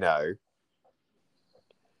really,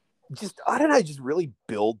 just I don't know, just really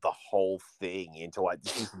build the whole thing into like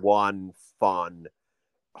this one fun,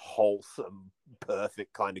 wholesome,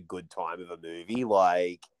 perfect kind of good time of a movie.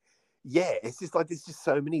 Like, yeah, it's just like there's just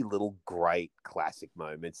so many little great classic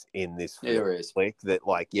moments in this flick that,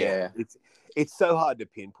 like, it's so hard to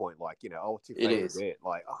pinpoint. Like, what's your favorite bit?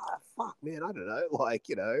 Like, oh fuck, man, I don't know. Like,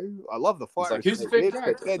 I love the fire. Like, who's the favorite bit,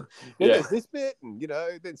 character? Then there's this bit, and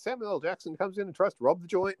then Samuel L. Jackson comes in and tries to rob the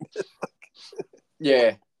joint.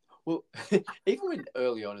 Yeah. Well, even when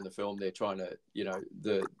early on in the film they're trying to,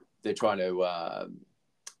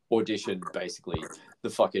 audition basically the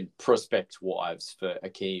fucking prospect wives for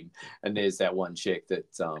Akeem, and there's that one chick that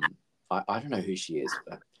I don't know who she is,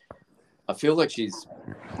 but I feel like she used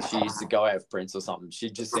to go out with Prince or something. She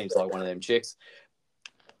just seems like one of them chicks.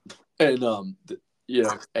 And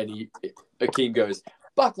and Akeem goes,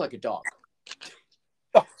 "Bark like a dog."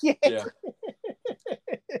 Oh, yeah.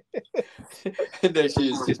 And then she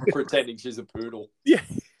is just pretending she's a poodle. Yeah.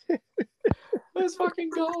 That's fucking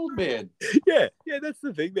gold, man. Yeah, that's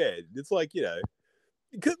the thing, man. It's like,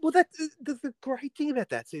 well, that's the great thing about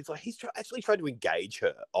that scene. It's like he's actually trying to engage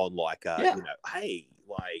her on like, hey,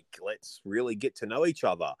 like, let's really get to know each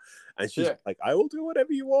other. And she's like, "I will do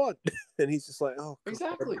whatever you want." And he's just like, "Oh, God."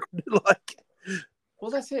 Exactly. Like,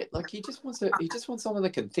 well, that's it. Like, he just wants someone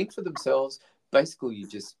that can think for themselves. Basically, you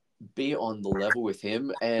just be on the level with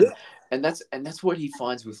him, and that's what he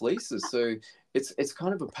finds with Lisa. So it's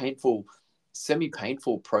kind of a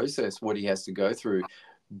semi-painful process what he has to go through,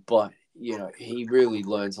 but he really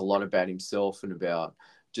learns a lot about himself and about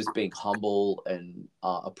just being humble and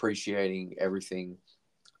appreciating everything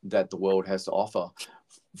that the world has to offer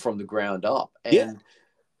from the ground up. And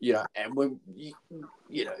and when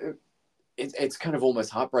it's kind of almost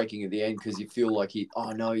heartbreaking at the end because you feel like he's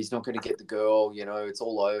not going to get the girl, it's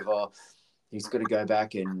all over. he's got to go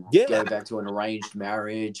back and Yeah. go back to an arranged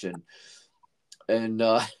marriage, and you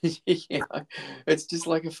know, it's just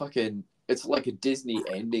like it's like a Disney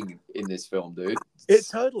ending in this film, dude. It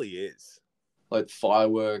totally is. Like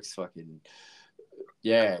fireworks, fucking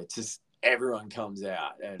yeah. It's just everyone comes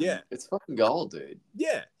out, and Yeah. it's fucking gold, dude.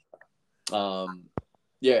 Yeah.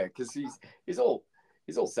 Yeah, because he's all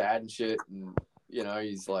sad and shit, and you know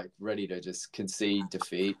he's like ready to just concede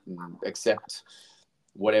defeat and accept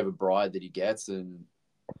whatever bride that he gets, and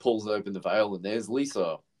pulls open the veil, and there's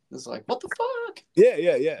Lisa. It's like, what the fuck? Yeah.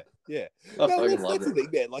 I No, fucking love that's the thing,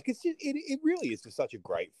 man. Like, it's just it really is just such a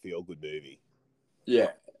great feel good movie.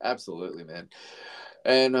 Yeah, absolutely, man.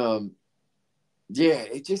 And yeah,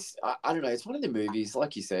 it just I don't know. It's one of the movies,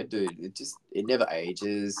 like you said, dude. It never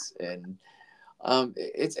ages, and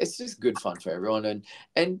it's just good fun for everyone.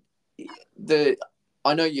 And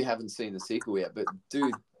I know you haven't seen the sequel yet, but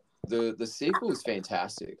dude, the sequel is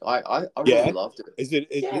fantastic. I really loved it. Is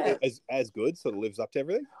it as good? Sort of lives up to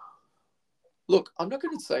everything. Look, I'm not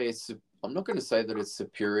going to say that it's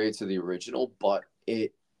superior to the original, but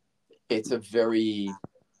it's a very,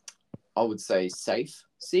 I would say, safe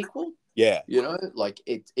sequel. Yeah. You know, like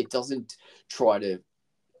it doesn't try to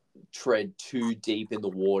tread too deep in the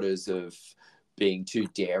waters of being too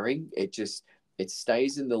daring. It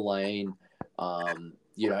stays in the lane.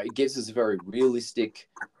 You know, it gives us a very realistic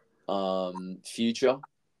future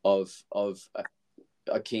of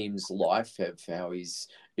Akeem's life, of how he's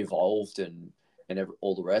evolved and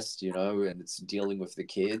all the rest, you know, and it's dealing with the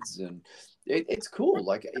kids, and it's cool.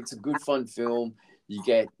 Like, it's a good fun film. You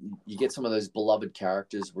get some of those beloved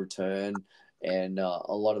characters return, and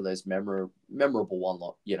a lot of those memorable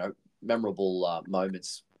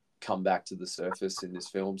moments come back to the surface in this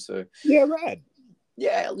film. So yeah, rad.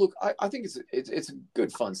 Yeah, look, I think it's a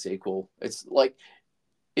good fun sequel. It's like,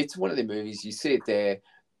 it's one of the movies, you see it there,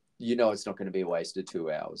 you know it's not going to be a wasted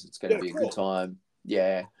 2 hours. It's going to be a good time.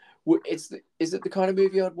 Yeah. Is it the kind of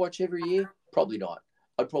movie I'd watch every year? Probably not.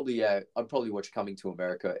 I'd probably watch Coming to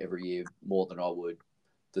America every year more than I would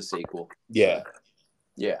the sequel. Yeah. So,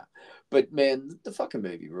 yeah. But man, the fucking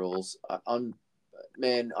movie rules. I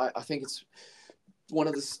think it's one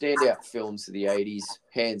of the standout films of the 80s,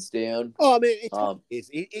 hands down. Oh man,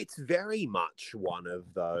 it's very much one of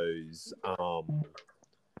those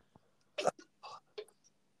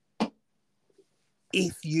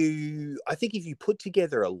if you put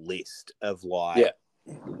together a list of like, yeah.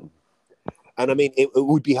 And I mean, it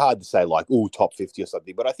would be hard to say like, oh, top 50 or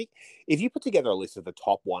something, but I think if you put together a list of the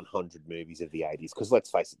top 100 movies of the 80s, because let's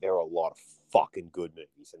face it, there are a lot of fucking good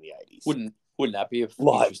movies in the 80s. Wouldn't that be an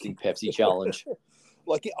interesting Pepsi challenge?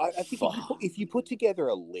 Like, I think if you put together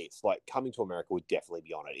a list, like Coming to America would definitely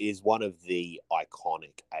be on it. It is one of the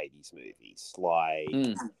iconic 80s movies.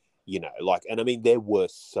 Like, you know, like, and I mean, there were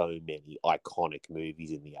so many iconic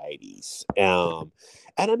movies in the 80s. And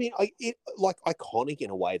I mean, like iconic in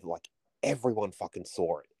a way that like everyone fucking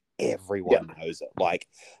saw it. Everyone knows it. Like,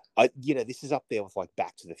 this is up there with like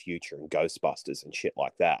Back to the Future and Ghostbusters and shit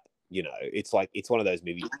like that. You know, it's like, it's one of those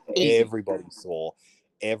movies everybody saw,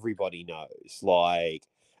 everybody knows. Like,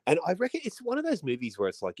 and I reckon it's one of those movies where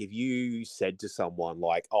it's like, if you said to someone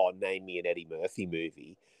like, oh, name me an Eddie Murphy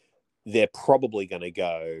movie, they're probably going to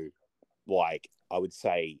go like, I would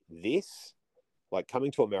say this, like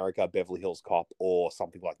Coming to America, Beverly Hills Cop, or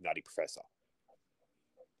something like Nutty Professor.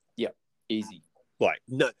 Yep, easy. Like,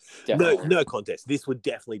 no contest. This would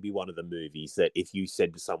definitely be one of the movies that if you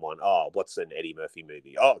said to someone, oh, what's an Eddie Murphy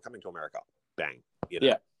movie? Oh, Coming to America. Bang. You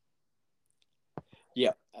know?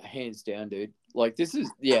 Yeah, hands down, dude. Like, this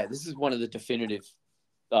is one of the definitive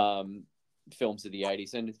films of the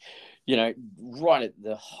 80s, and you know, right at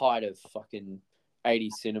the height of fucking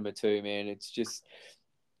 80s cinema too, man. It's just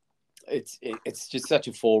such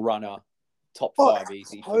a forerunner. Top 5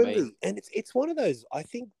 easy for me. And it's one of those, I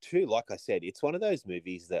think too, like I said, it's one of those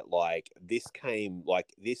movies that like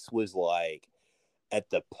this was like at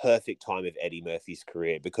the perfect time of Eddie Murphy's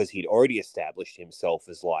career, because he'd already established himself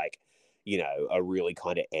as like, you know, a really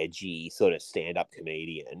kind of edgy sort of stand-up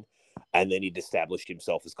comedian. And then he'd established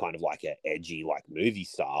himself as kind of like an edgy, like movie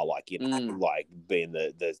star, like, you know, like being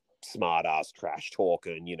the smart ass trash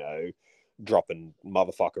talking, you know, dropping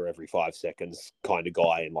motherfucker every 5 seconds kind of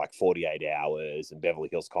guy in like 48 Hours and Beverly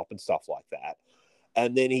Hills Cop and stuff like that.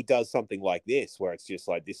 And then he does something like this, where it's just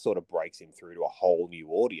like, this sort of breaks him through to a whole new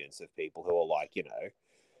audience of people who are like, you know,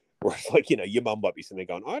 where it's like, you know, your mum might be sitting there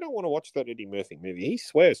going, I don't want to watch that Eddie Murphy movie. He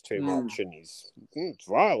swears too much and he's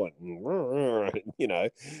violent, and, you know.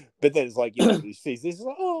 But then it's like, you know, he sees this,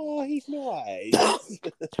 like, oh, he's nice.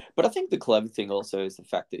 But I think the clever thing also is the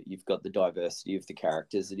fact that you've got the diversity of the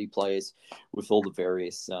characters that he plays with all the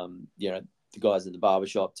various, you know, the guys in the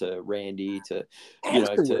barbershop to Randy to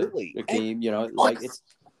Absolutely. to Akeem,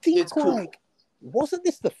 It's cool. like, wasn't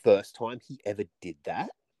this the first time he ever did that?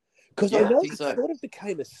 Because I Yeah, I know think it so. sort of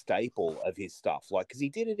became a staple of his stuff. Like, because he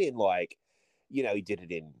did it in he did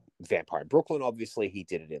it in Vampire in Brooklyn. Obviously, he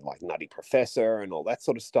did it in like Nutty Professor and all that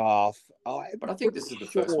sort of stuff. But I think this is the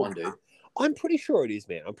first one, dude. I'm pretty sure it is,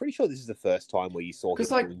 man. I'm pretty sure this is the first time where you saw him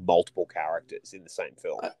doing multiple characters in the same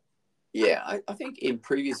film. I think in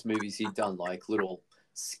previous movies he'd done like little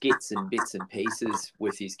skits and bits and pieces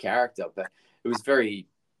with his character, but it was very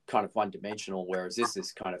kind of one-dimensional, whereas this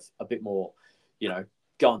is kind of a bit more,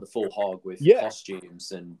 going the full hog with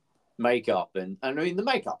costumes and makeup. And I mean, the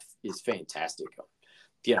makeup is fantastic.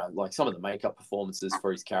 Like some of the makeup performances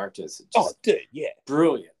for his characters are just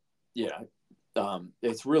brilliant.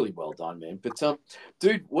 It's really well done, man. But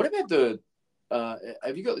dude, what about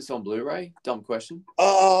have you got this on Blu-ray? Dumb question.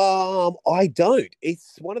 I don't.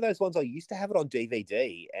 It's one of those ones I used to have it on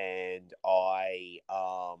DVD, and I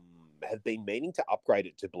have been meaning to upgrade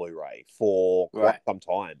it to Blu-ray for quite some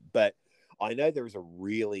time. But I know there is a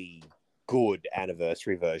really good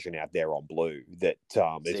anniversary version out there on Blue that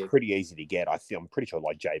is pretty easy to get. I'm pretty sure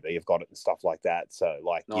like JB have got it and stuff like that. So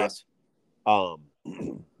like, nice. I'm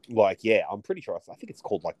pretty sure. I think it's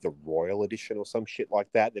called like the Royal Edition or some shit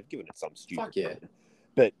like that. They've given it some stupid. Fuck yeah.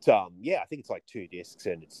 But I think it's like 2 discs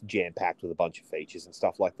and it's jam packed with a bunch of features and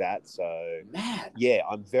stuff like that. So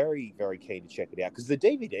I'm very, very keen to check it out because the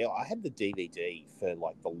DVD. I had the DVD for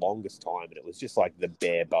like the longest time, and it was just like the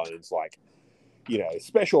bare bones, like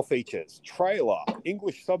special features, trailer,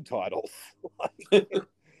 English subtitles.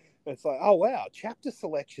 It's like, oh wow, chapter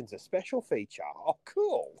selection's a special feature. Oh,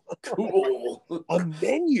 cool. A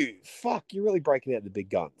menu. Fuck, you're really breaking out the big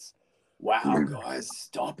guns. Wow, guys,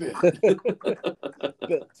 stop it.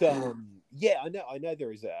 But I know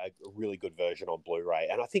there is a really good version on Blu-ray,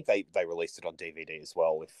 and I think they released it on DVD as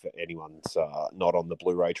well. If anyone's not on the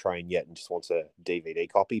Blu-ray train yet and just wants a DVD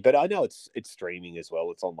copy, but I know it's streaming as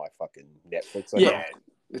well. It's on like fucking Netflix.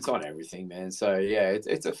 It's on everything, man. So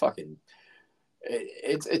it's a fucking.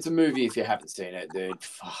 It's a movie if you haven't seen it, dude.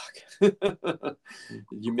 Fuck,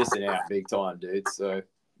 you're missing out big time, dude. So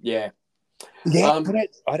yeah.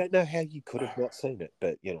 I don't know how you could have not seen it,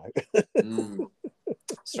 but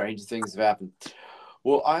stranger things have happened.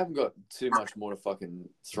 Well, I haven't got too much more to fucking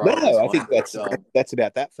throw. No, I think that's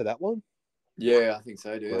about that for that one. Yeah, I think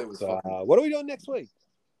so, dude. It was what are we doing next week?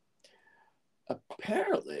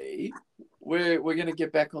 Apparently, we're gonna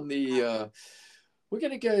get back on the. We're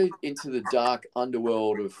gonna go into the dark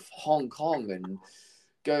underworld of Hong Kong and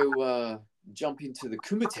go jump into the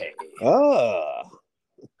Kumite.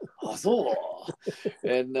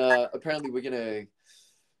 And apparently we're gonna.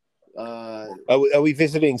 Are we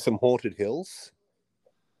visiting some haunted hills?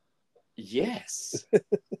 Yes,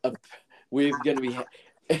 we're gonna be.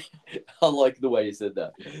 Unlike the way you said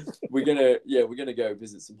that, we're gonna go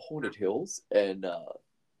visit some haunted hills and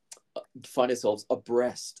find ourselves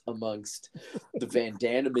abreast amongst the Van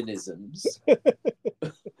Damme-isms.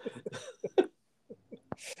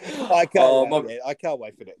 I can't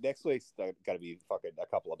wait for that. Next week's going to be fucking a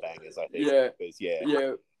couple of bangers, I think.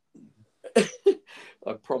 Yeah.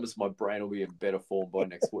 I promise my brain will be in better form by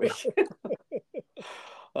next week.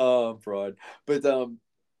 Pride. But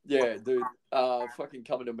dude, fucking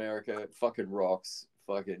Coming to America fucking rocks.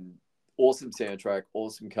 Fucking awesome soundtrack,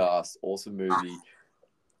 awesome cast, awesome movie.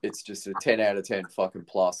 It's just a 10 out of 10 fucking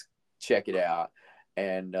plus. Check it out.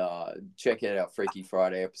 And check out our Freaky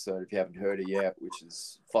Friday episode if you haven't heard it yet, which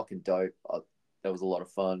is fucking dope. That was a lot of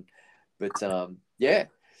fun. But have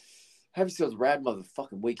yourselves a rad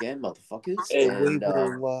motherfucking weekend, motherfuckers. And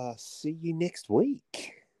we will see you next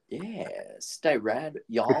week. Yeah, stay rad,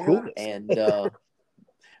 y'all. And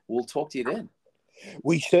we'll talk to you then.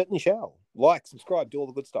 We certainly shall. Like, subscribe, do all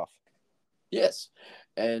the good stuff. Yes.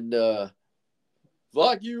 And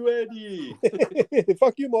fuck you, Eddie.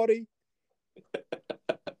 Fuck you, Marty.